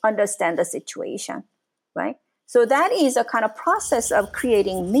might understand the situation, right? So that is a kind of process of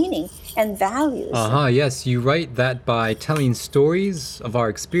creating meaning and values. Yes, you write that by telling stories of our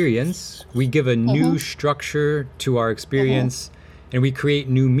experience, we give a new structure to our experience, and we create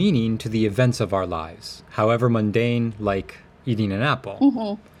new meaning to the events of our lives, however mundane, like eating an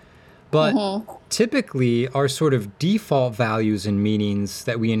apple. But typically, our sort of default values and meanings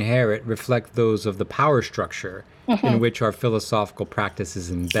that we inherit reflect those of the power structure in which our philosophical practice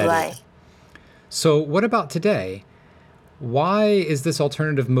is embedded. Right. So, what about today? Why is this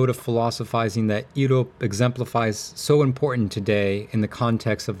alternative mode of philosophizing that Europe exemplifies so important today in the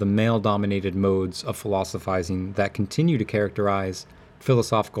context of the male-dominated modes of philosophizing that continue to characterize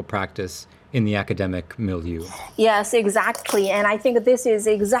philosophical practice in the academic milieu? Yes, exactly. And I think this is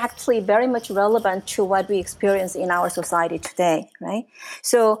exactly very much relevant to what we experience in our society today, right?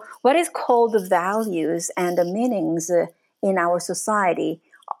 So what is called the values and the meanings in our society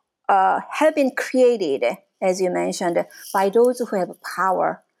have been created, as you mentioned, by those who have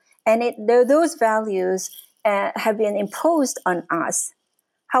power. And those values have been imposed on us.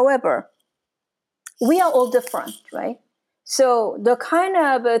 However, we are all different, right? So the kind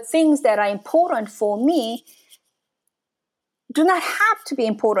of things that are important for me do not have to be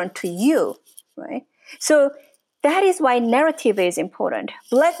important to you, right? So that is why narrative is important.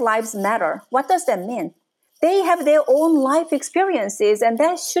 Black Lives Matter. What does that mean? They have their own life experiences, and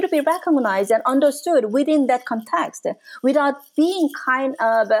that should be recognized and understood within that context without being kind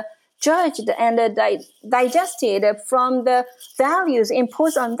of judged and digested from the values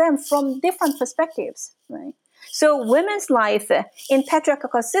imposed on them from different perspectives, right? So women's life in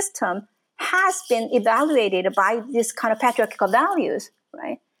patriarchal system has been evaluated by this kind of patriarchal values,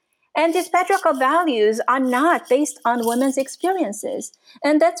 right? And these patriarchal values are not based on women's experiences.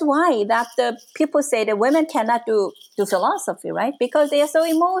 And that's why that the people say that women cannot do philosophy, right? Because they are so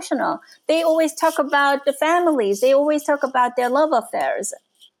emotional. They always talk about the families. They always talk about their love affairs,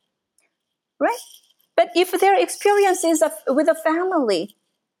 right? But if their experiences with a family,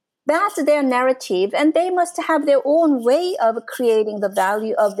 that's their narrative, and they must have their own way of creating the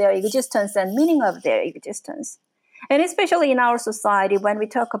value of their existence and meaning of their existence. And especially in our society, when we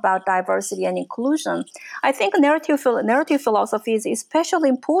talk about diversity and inclusion, I think narrative philosophy is especially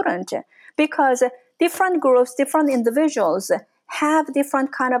important because different groups, different individuals have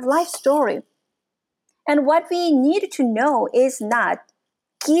different kind of life story. And what we need to know is not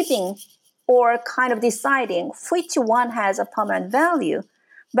giving or kind of deciding which one has a permanent value,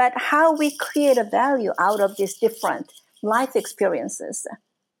 but how we create a value out of these different life experiences.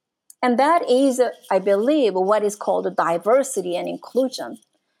 And that is, I believe, what is called diversity and inclusion.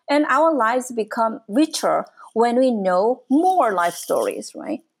 And our lives become richer when we know more life stories,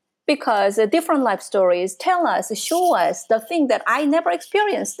 right? Because different life stories tell us, show us the thing that I never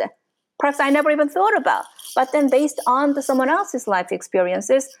experienced. Perhaps I never even thought about. But then based on someone else's life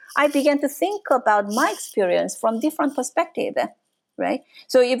experiences, I began to think about my experience from different perspectives. Right?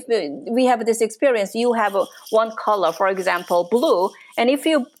 So if we have this experience, you have one color, for example, blue, and if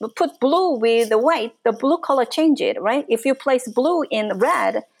you put blue with the white, the blue color changes, right? If you place blue in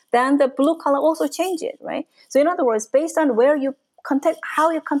red, then the blue color also changes, right? So in other words, based on where you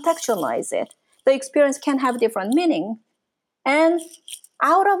how you contextualize it, the experience can have different meaning. And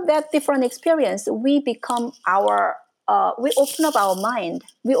out of that different experience, we become we open up our mind,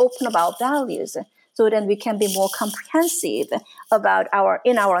 we open up our values, so then we can be more comprehensive about our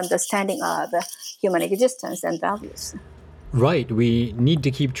understanding of human existence and values. Right. We need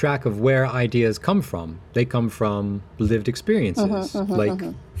to keep track of where ideas come from. They come from lived experiences, like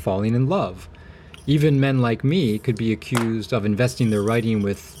falling in love. Even men like me could be accused of investing their writing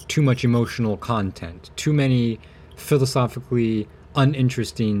with too much emotional content, too many philosophically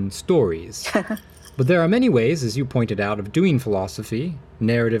uninteresting stories. But there are many ways, as you pointed out, of doing philosophy,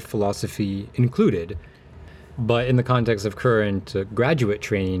 narrative philosophy included. But in the context of current graduate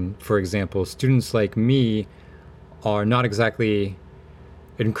training, for example, students like me are not exactly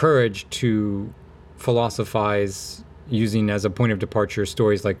encouraged to philosophize using as a point of departure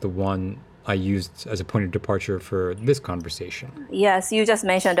stories like the one I used as a point of departure for this conversation. Yes, you just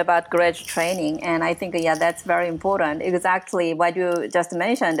mentioned about graduate training, and I think that's very important. Exactly what you just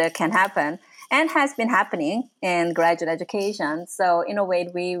mentioned can happen and has been happening in graduate education. So in a way,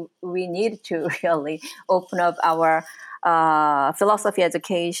 we need to really open up our philosophy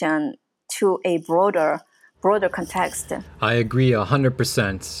education to a broader context. I agree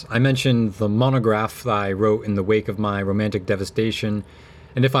 100%. I mentioned the monograph that I wrote in the wake of my romantic devastation,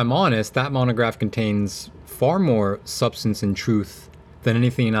 and if I'm honest, that monograph contains far more substance and truth than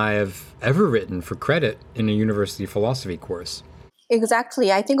anything I have ever written for credit in a university philosophy course.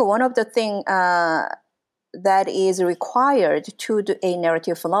 Exactly. I think one of the things that is required to do a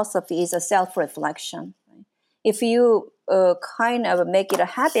narrative philosophy is a self-reflection. If you kind of make it a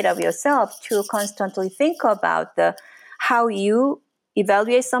habit of yourself to constantly think about how you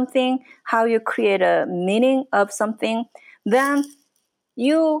evaluate something, how you create a meaning of something, then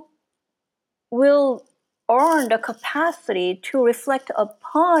you will earn the capacity to reflect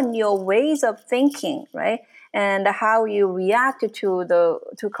upon your ways of thinking, right? And how you react to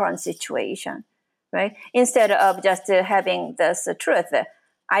the current situation, right? Instead of just having this truth,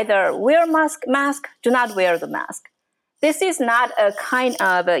 either wear mask, do not wear the mask. This is not a kind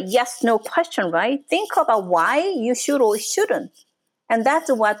of a yes/no question, right? Think about why you should or shouldn't, and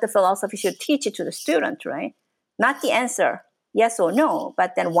that's what the philosophy should teach to the student, right? Not the answer, yes or no,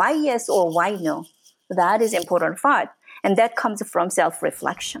 but then why yes or why no. That is important part. And that comes from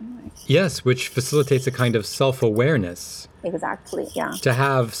self-reflection. Right? Yes, which facilitates a kind of self awareness. Exactly, yeah. To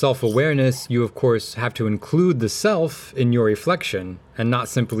have self awareness, you of course have to include the self in your reflection and not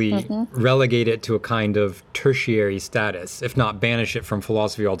simply relegate it to a kind of tertiary status, if not banish it from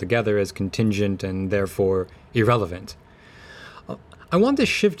philosophy altogether as contingent and therefore irrelevant. I want to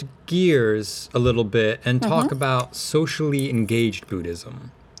shift gears a little bit and talk about socially engaged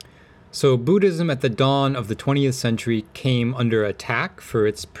Buddhism. So, Buddhism at the dawn of the 20th century came under attack for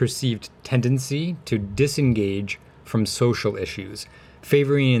its perceived tendency to disengage from social issues,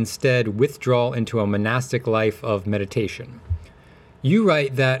 favoring instead withdrawal into a monastic life of meditation. You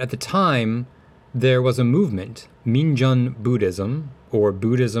write that at the time, there was a movement, Minjun Buddhism, or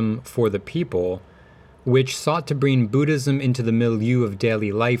Buddhism for the people, which sought to bring Buddhism into the milieu of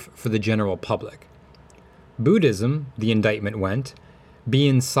daily life for the general public. Buddhism, the indictment went,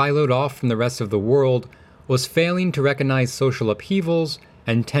 being siloed off from the rest of the world, was failing to recognize social upheavals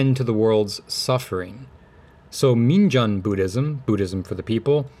and tend to the world's suffering. So Minjun Buddhism, Buddhism for the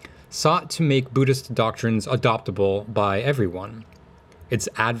people, sought to make Buddhist doctrines adoptable by everyone. Its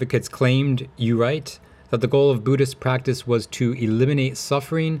advocates claimed, you write, that the goal of Buddhist practice was to eliminate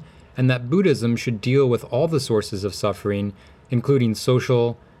suffering and that Buddhism should deal with all the sources of suffering, including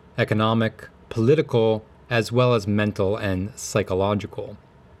social, economic, political, as well as mental and psychological.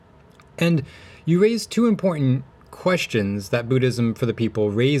 And you raise two important questions that Buddhism for the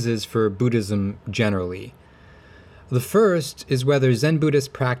people raises for Buddhism generally. The first is whether Zen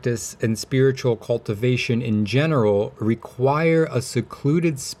Buddhist practice and spiritual cultivation in general require a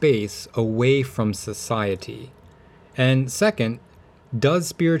secluded space away from society. And second, does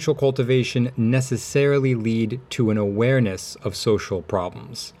spiritual cultivation necessarily lead to an awareness of social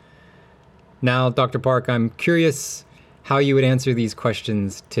problems? Now, Dr. Park, I'm curious how you would answer these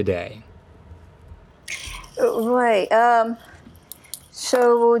questions today. Right.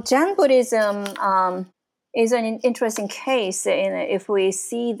 So Zen Buddhism is an interesting case if we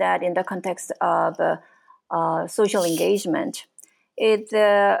see that in the context of social engagement.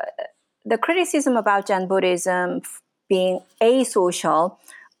 The criticism about Zen Buddhism being asocial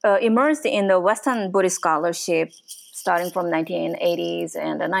emerged in the Western Buddhist scholarship starting from 1980s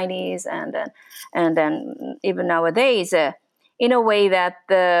and the 90s and then even nowadays in a way that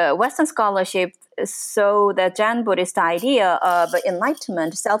the Western scholarship saw the Zen Buddhist idea of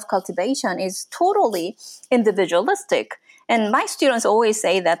enlightenment, self-cultivation is totally individualistic. And my students always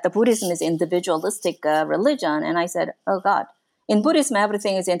say that the Buddhism is individualistic religion. And I said, oh God, in Buddhism,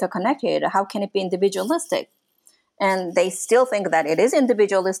 everything is interconnected. How can it be individualistic? And they still think that it is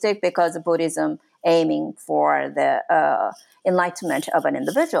individualistic because Buddhism aiming for the enlightenment of an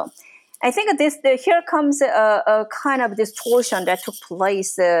individual. I think here comes a kind of distortion that took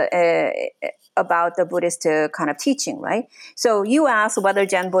place about the Buddhist kind of teaching, right? So you asked whether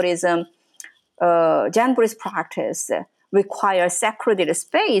Zen Buddhist practice requires secluded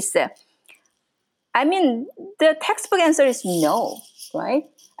space. I mean, the textbook answer is no, right?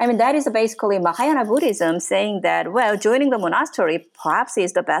 I mean, that is basically Mahayana Buddhism saying that, well, joining the monastery perhaps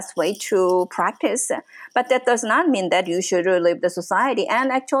is the best way to practice. But that does not mean that you should leave the society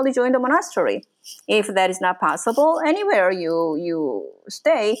and actually join the monastery. If that is not possible, anywhere you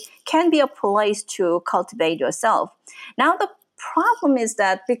stay can be a place to cultivate yourself. Now, the problem is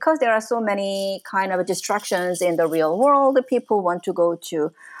that because there are so many kind of distractions in the real world, people want to go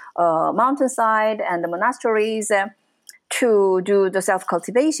to mountainside and the monasteries to do the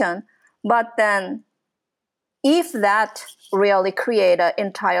self-cultivation. But then if that really create an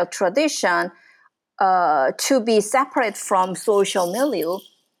entire tradition to be separate from social milieu,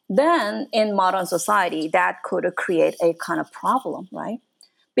 then in modern society, that could create a kind of problem, right?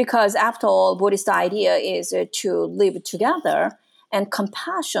 Because after all, Buddhist idea is to live together, and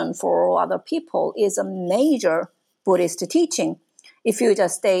compassion for other people is a major Buddhist teaching. If you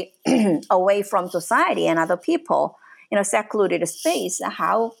just stay away from society and other people in a secluded space,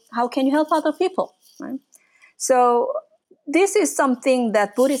 how can you help other people, right? So this is something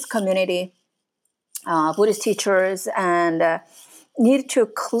that Buddhist community, Buddhist teachers, and need to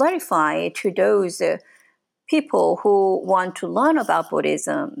clarify to those people who want to learn about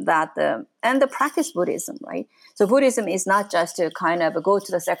Buddhism and the practice Buddhism, right? So Buddhism is not just to kind of go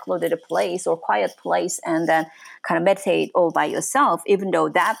to the secluded place or quiet place and then kind of meditate all by yourself, even though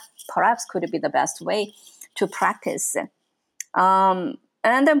that perhaps could be the best way to practice. And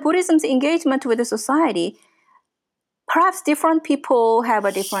then Buddhism's engagement with the society, perhaps different people have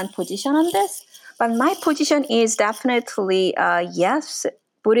a different position on this, but my position is definitely yes,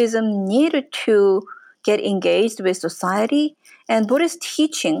 Buddhism needed to get engaged with society, and Buddhist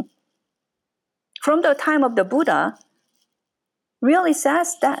teaching from the time of the Buddha really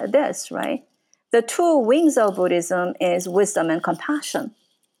says this, right? The two wings of Buddhism is wisdom and compassion.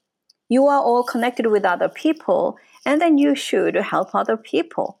 You are all connected with other people, and then you should help other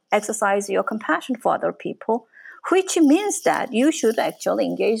people, exercise your compassion for other people, which means that you should actually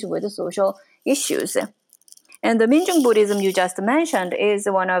engage with the social issues. And the Minjung Buddhism you just mentioned is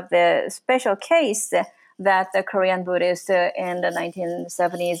one of the special cases that the Korean Buddhists in the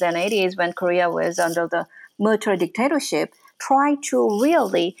 1970s and 80s, when Korea was under the military dictatorship, tried to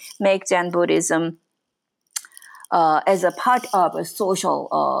really make Zen Buddhism as a part of a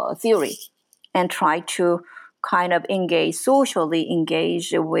social theory and try to kind of socially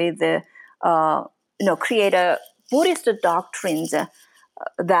engage with, create a Buddhist doctrines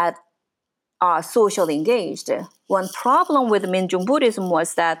that are socially engaged. One problem with Minjung Buddhism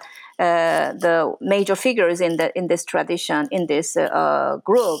was that the major figures in this tradition, in this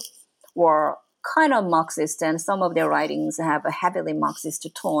group, were kind of Marxist, and some of their writings have a heavily Marxist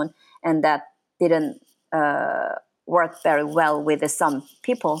tone, and that didn't work very well with some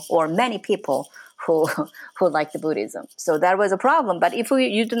people or many people who like the Buddhism. So that was a problem. But if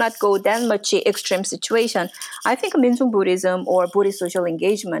you do not go that much extreme situation, I think Minjung Buddhism or Buddhist social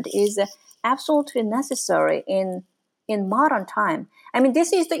engagement is absolutely necessary in modern time. I mean,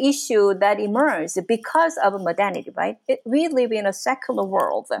 this is the issue that emerged because of modernity, right? We live in a secular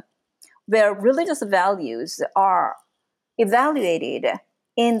world where religious values are evaluated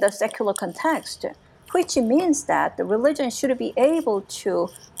in the secular context, which means that the religion should be able to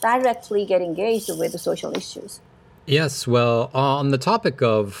directly get engaged with the social issues. Yes, well, on the topic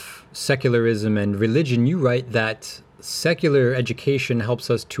of secularism and religion, you write that secular education helps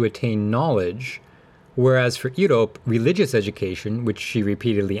us to attain knowledge, whereas for Irop, religious education, which she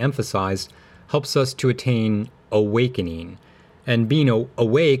repeatedly emphasized, helps us to attain awakening. And being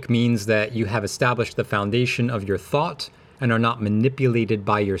awake means that you have established the foundation of your thought and are not manipulated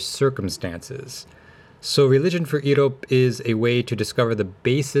by your circumstances. So religion for Irop is a way to discover the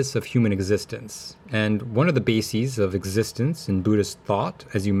basis of human existence. And one of the bases of existence in Buddhist thought,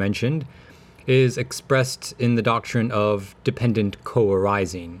 as you mentioned, is expressed in the doctrine of dependent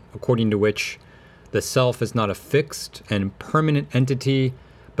co-arising, according to which the self is not a fixed and permanent entity,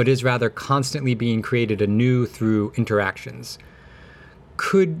 but is rather constantly being created anew through interactions.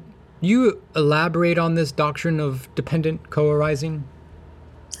 Could you elaborate on this doctrine of dependent co-arising?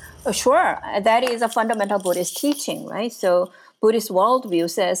 Sure, that is a fundamental Buddhist teaching, right? So Buddhist worldview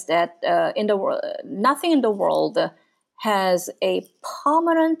says that nothing in the world has a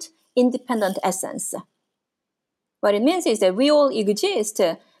permanent, independent essence. What it means is that we all exist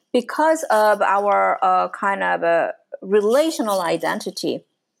because of our kind of relational identity.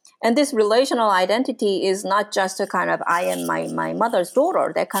 And this relational identity is not just a kind of I am my mother's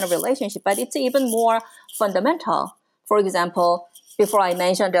daughter, that kind of relationship, but it's even more fundamental. For example, before I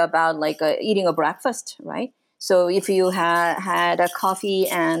mentioned about like eating a breakfast, right? So if you had a coffee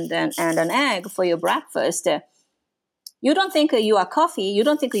and an egg for your breakfast, you don't think you are coffee, you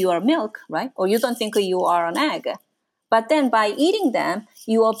don't think you are milk, right? Or you don't think you are an egg. But then by eating them,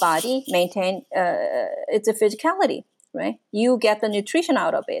 your body maintain its physicality, right? You get the nutrition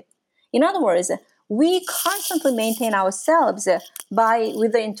out of it. In other words, we constantly maintain ourselves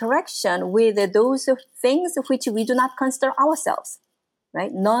with the interaction with those things which we do not consider ourselves,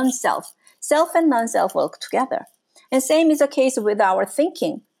 right? Non-self. Self and non-self work together. And same is the case with our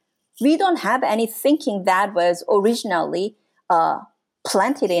thinking. We don't have any thinking that was originally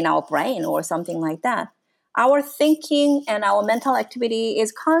planted in our brain or something like that. Our thinking and our mental activity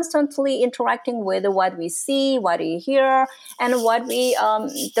is constantly interacting with what we see, what we hear, and what we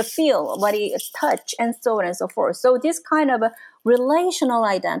the feel, what we touch, and so on and so forth. So this kind of a relational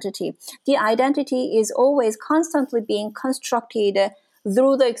identity, the identity is always constantly being constructed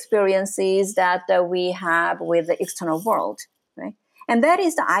through the experiences that we have with the external world, right? And that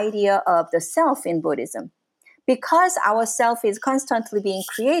is the idea of the self in Buddhism. Because our self is constantly being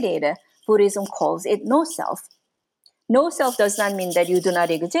created, Buddhism calls it no self. No self does not mean that you do not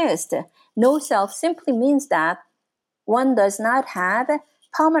exist. No self simply means that one does not have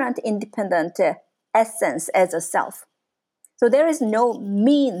permanent independent essence as a self. So there is no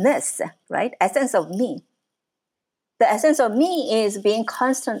me-ness, right? Essence of me. The essence of me is being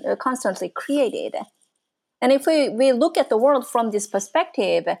constantly created. And if we look at the world from this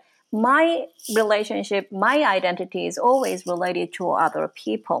perspective, my relationship, my identity is always related to other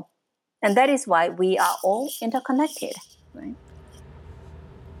people. And that is why we are all interconnected, right?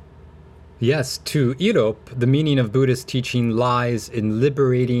 Yes, to Irop, the meaning of Buddhist teaching lies in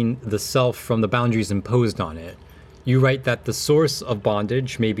liberating the self from the boundaries imposed on it. You write that the source of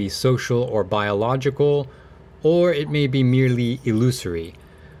bondage may be social or biological, or it may be merely illusory.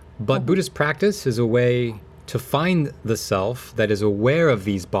 But Buddhist practice is a way to find the self that is aware of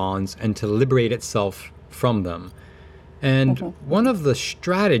these bonds and to liberate itself from them. And one of the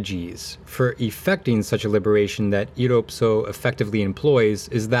strategies for effecting such a liberation that Irop so effectively employs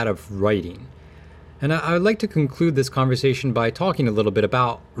is that of writing. And I would like to conclude this conversation by talking a little bit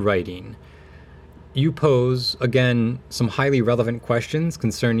about writing. You pose, again, some highly relevant questions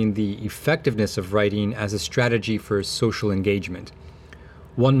concerning the effectiveness of writing as a strategy for social engagement.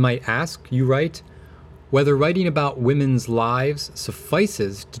 One might ask, you write, whether writing about women's lives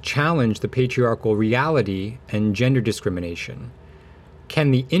suffices to challenge the patriarchal reality and gender discrimination.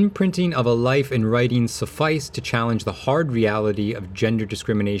 Can the imprinting of a life in writing suffice to challenge the hard reality of gender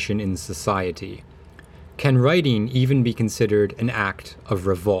discrimination in society? Can writing even be considered an act of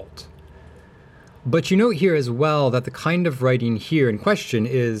revolt? But you note here as well that the kind of writing here in question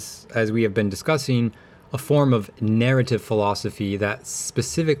is, as we have been discussing, a form of narrative philosophy that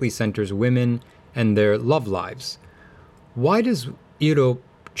specifically centers women and their love lives. Why does Irop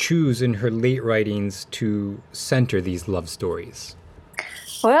choose in her late writings to center these love stories?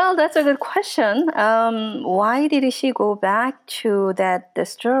 Well, that's a good question. Why did she go back to the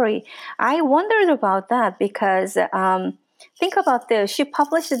story? I wondered about that because think about this. She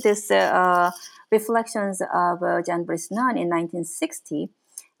published this Reflections of Jan Brisnan in 1960.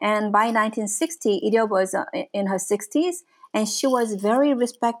 And by 1960, Irop was in her 60s, and she was very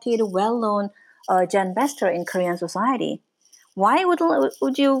respected, well-known Zen master in Korean society. Why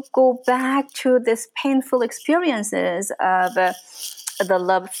would you go back to this painful experiences of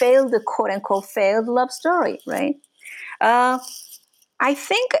the failed, quote-unquote, failed love story, right? I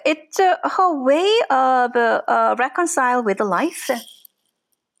think it's her way of reconcile with life.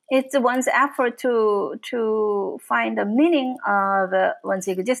 It's one's effort to find the meaning of one's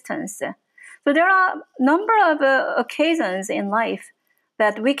existence. So there are a number of occasions in life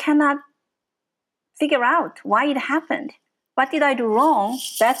that we cannot figure out why it happened. What did I do wrong?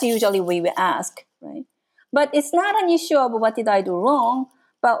 That's usually what we ask, right? But it's not an issue of what did I do wrong,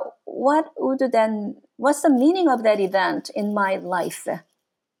 but what's the meaning of that event in my life?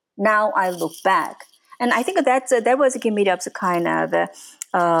 Now I look back. And I think that was Kim Il-sung's kind of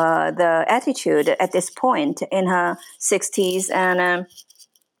the attitude at this point in her 60s. And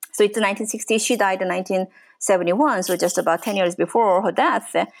so it's 1960s. She died in 1971, so just about 10 years before her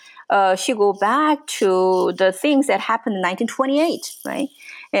death. She go back to the things that happened in 1928,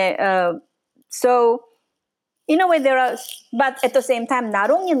 right? So in a way there are, but at the same time, not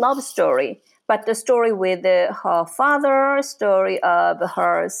only love story, but the story with her father, story of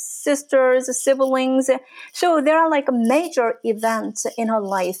her sisters, siblings. So there are like major events in her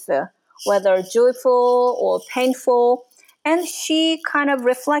life, whether joyful or painful. And she kind of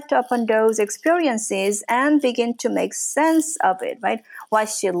reflect upon those experiences and begin to make sense of it, right? What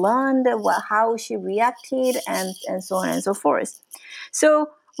she learned, how she reacted, and so on and so forth. So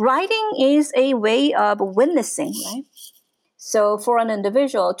writing is a way of witnessing, right? So for an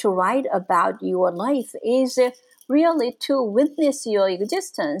individual to write about your life is really to witness your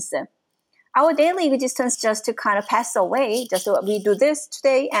existence. Our daily existence just to kind of pass away, just we do this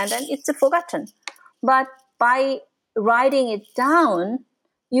today and then it's forgotten. But by writing it down,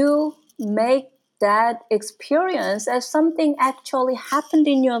 you make that experience as something actually happened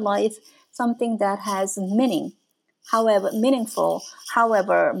in your life, something that has meaning, however meaningful,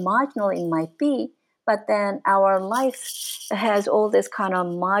 however marginal it might be. But then our life has all this kind of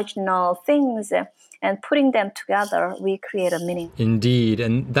marginal things, and putting them together, we create a meaning. Indeed,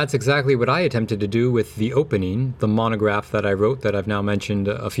 and that's exactly what I attempted to do with the opening, the monograph that I wrote that I've now mentioned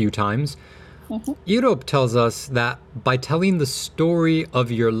a few times. Irop tells us that by telling the story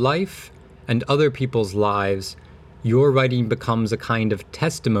of your life and other people's lives, your writing becomes a kind of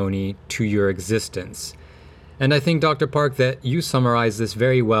testimony to your existence. And I think, Dr. Park, that you summarize this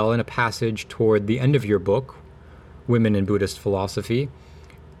very well in a passage toward the end of your book, Women in Buddhist Philosophy,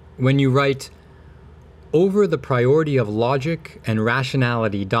 when you write, over the priority of logic and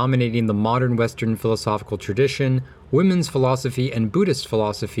rationality dominating the modern Western philosophical tradition, women's philosophy and Buddhist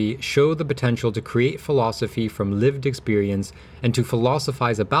philosophy show the potential to create philosophy from lived experience and to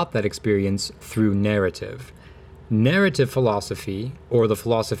philosophize about that experience through narrative. Narrative philosophy, or the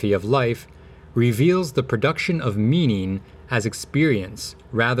philosophy of life, reveals the production of meaning as experience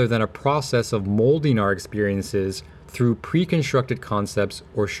rather than a process of molding our experiences through pre-constructed concepts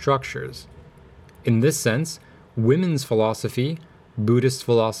or structures. In this sense, women's philosophy, Buddhist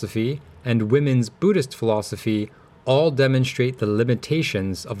philosophy, and women's Buddhist philosophy all demonstrate the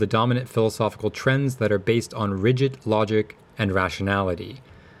limitations of the dominant philosophical trends that are based on rigid logic and rationality.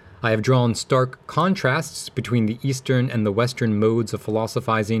 I have drawn stark contrasts between the Eastern and the Western modes of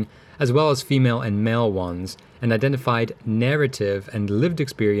philosophizing, as well as female and male ones, and identified narrative and lived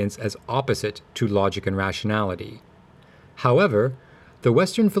experience as opposite to logic and rationality. However, the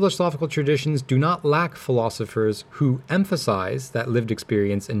Western philosophical traditions do not lack philosophers who emphasize that lived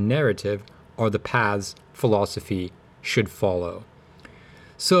experience and narrative are the paths philosophy should follow.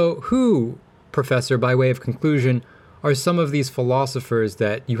 So who, Professor, by way of conclusion, are some of these philosophers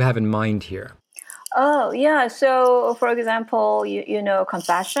that you have in mind here? Oh, yeah. So, for example, you know,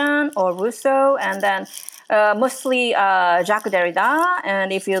 Compassion or Rousseau, and then mostly Jacques Derrida.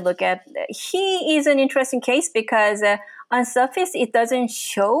 And if you look at, he is an interesting case because on surface it doesn't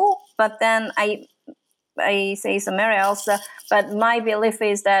show, but then I say somewhere else. But my belief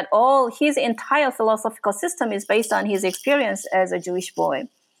is that all his entire philosophical system is based on his experience as a Jewish boy.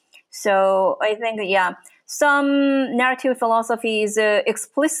 So I think, yeah, some narrative philosophy is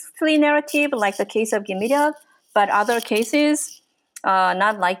explicitly narrative, like the case of Gemirov, but other cases,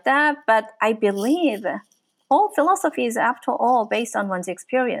 not like that. But I believe all philosophy is, after all, based on one's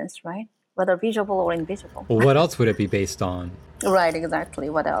experience, right? Whether visible or invisible. Well, what else would it be based on? Right, exactly.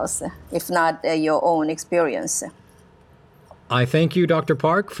 What else, if not your own experience? I thank you, Dr.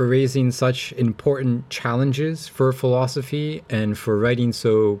 Park, for raising such important challenges for philosophy and for writing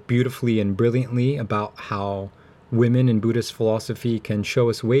so beautifully and brilliantly about how women in Buddhist philosophy can show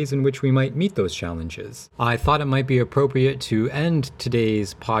us ways in which we might meet those challenges. I thought it might be appropriate to end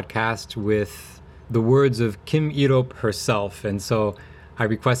today's podcast with the words of Kim Il-sung herself, and so I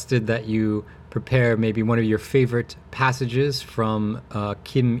requested that you prepare maybe one of your favorite passages from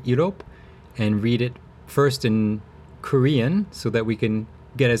Kim Il-sung and read it first in Korean so that we can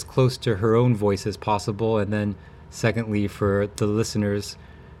get as close to her own voice as possible, and then secondly for the listeners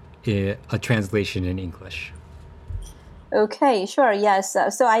a translation in English. Okay, sure, yes.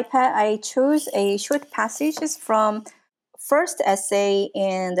 So I chose a short passages from first essay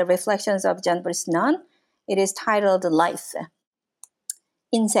in the Reflections of Zen Buddhist Nun. It is titled Life.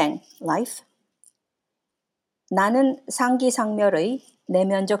 인생, life. 나는 상기상멸의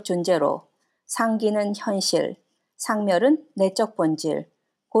내면적 존재로 상기는 현실, 상멸은 내적 본질,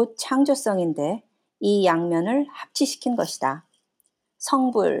 곧 창조성인데 이 양면을 합치시킨 것이다.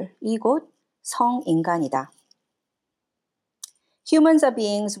 성불이 곧 성인간이다. Humans are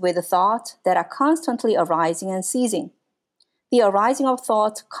beings with thought that are constantly arising and ceasing. The arising of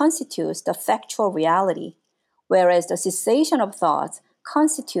thought constitutes the factual reality, whereas the cessation of thought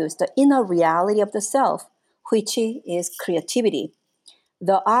constitutes the inner reality of the self, which is creativity.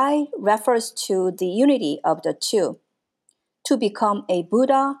 The I refers to the unity of the two. To become a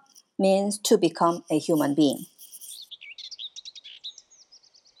Buddha means to become a human being.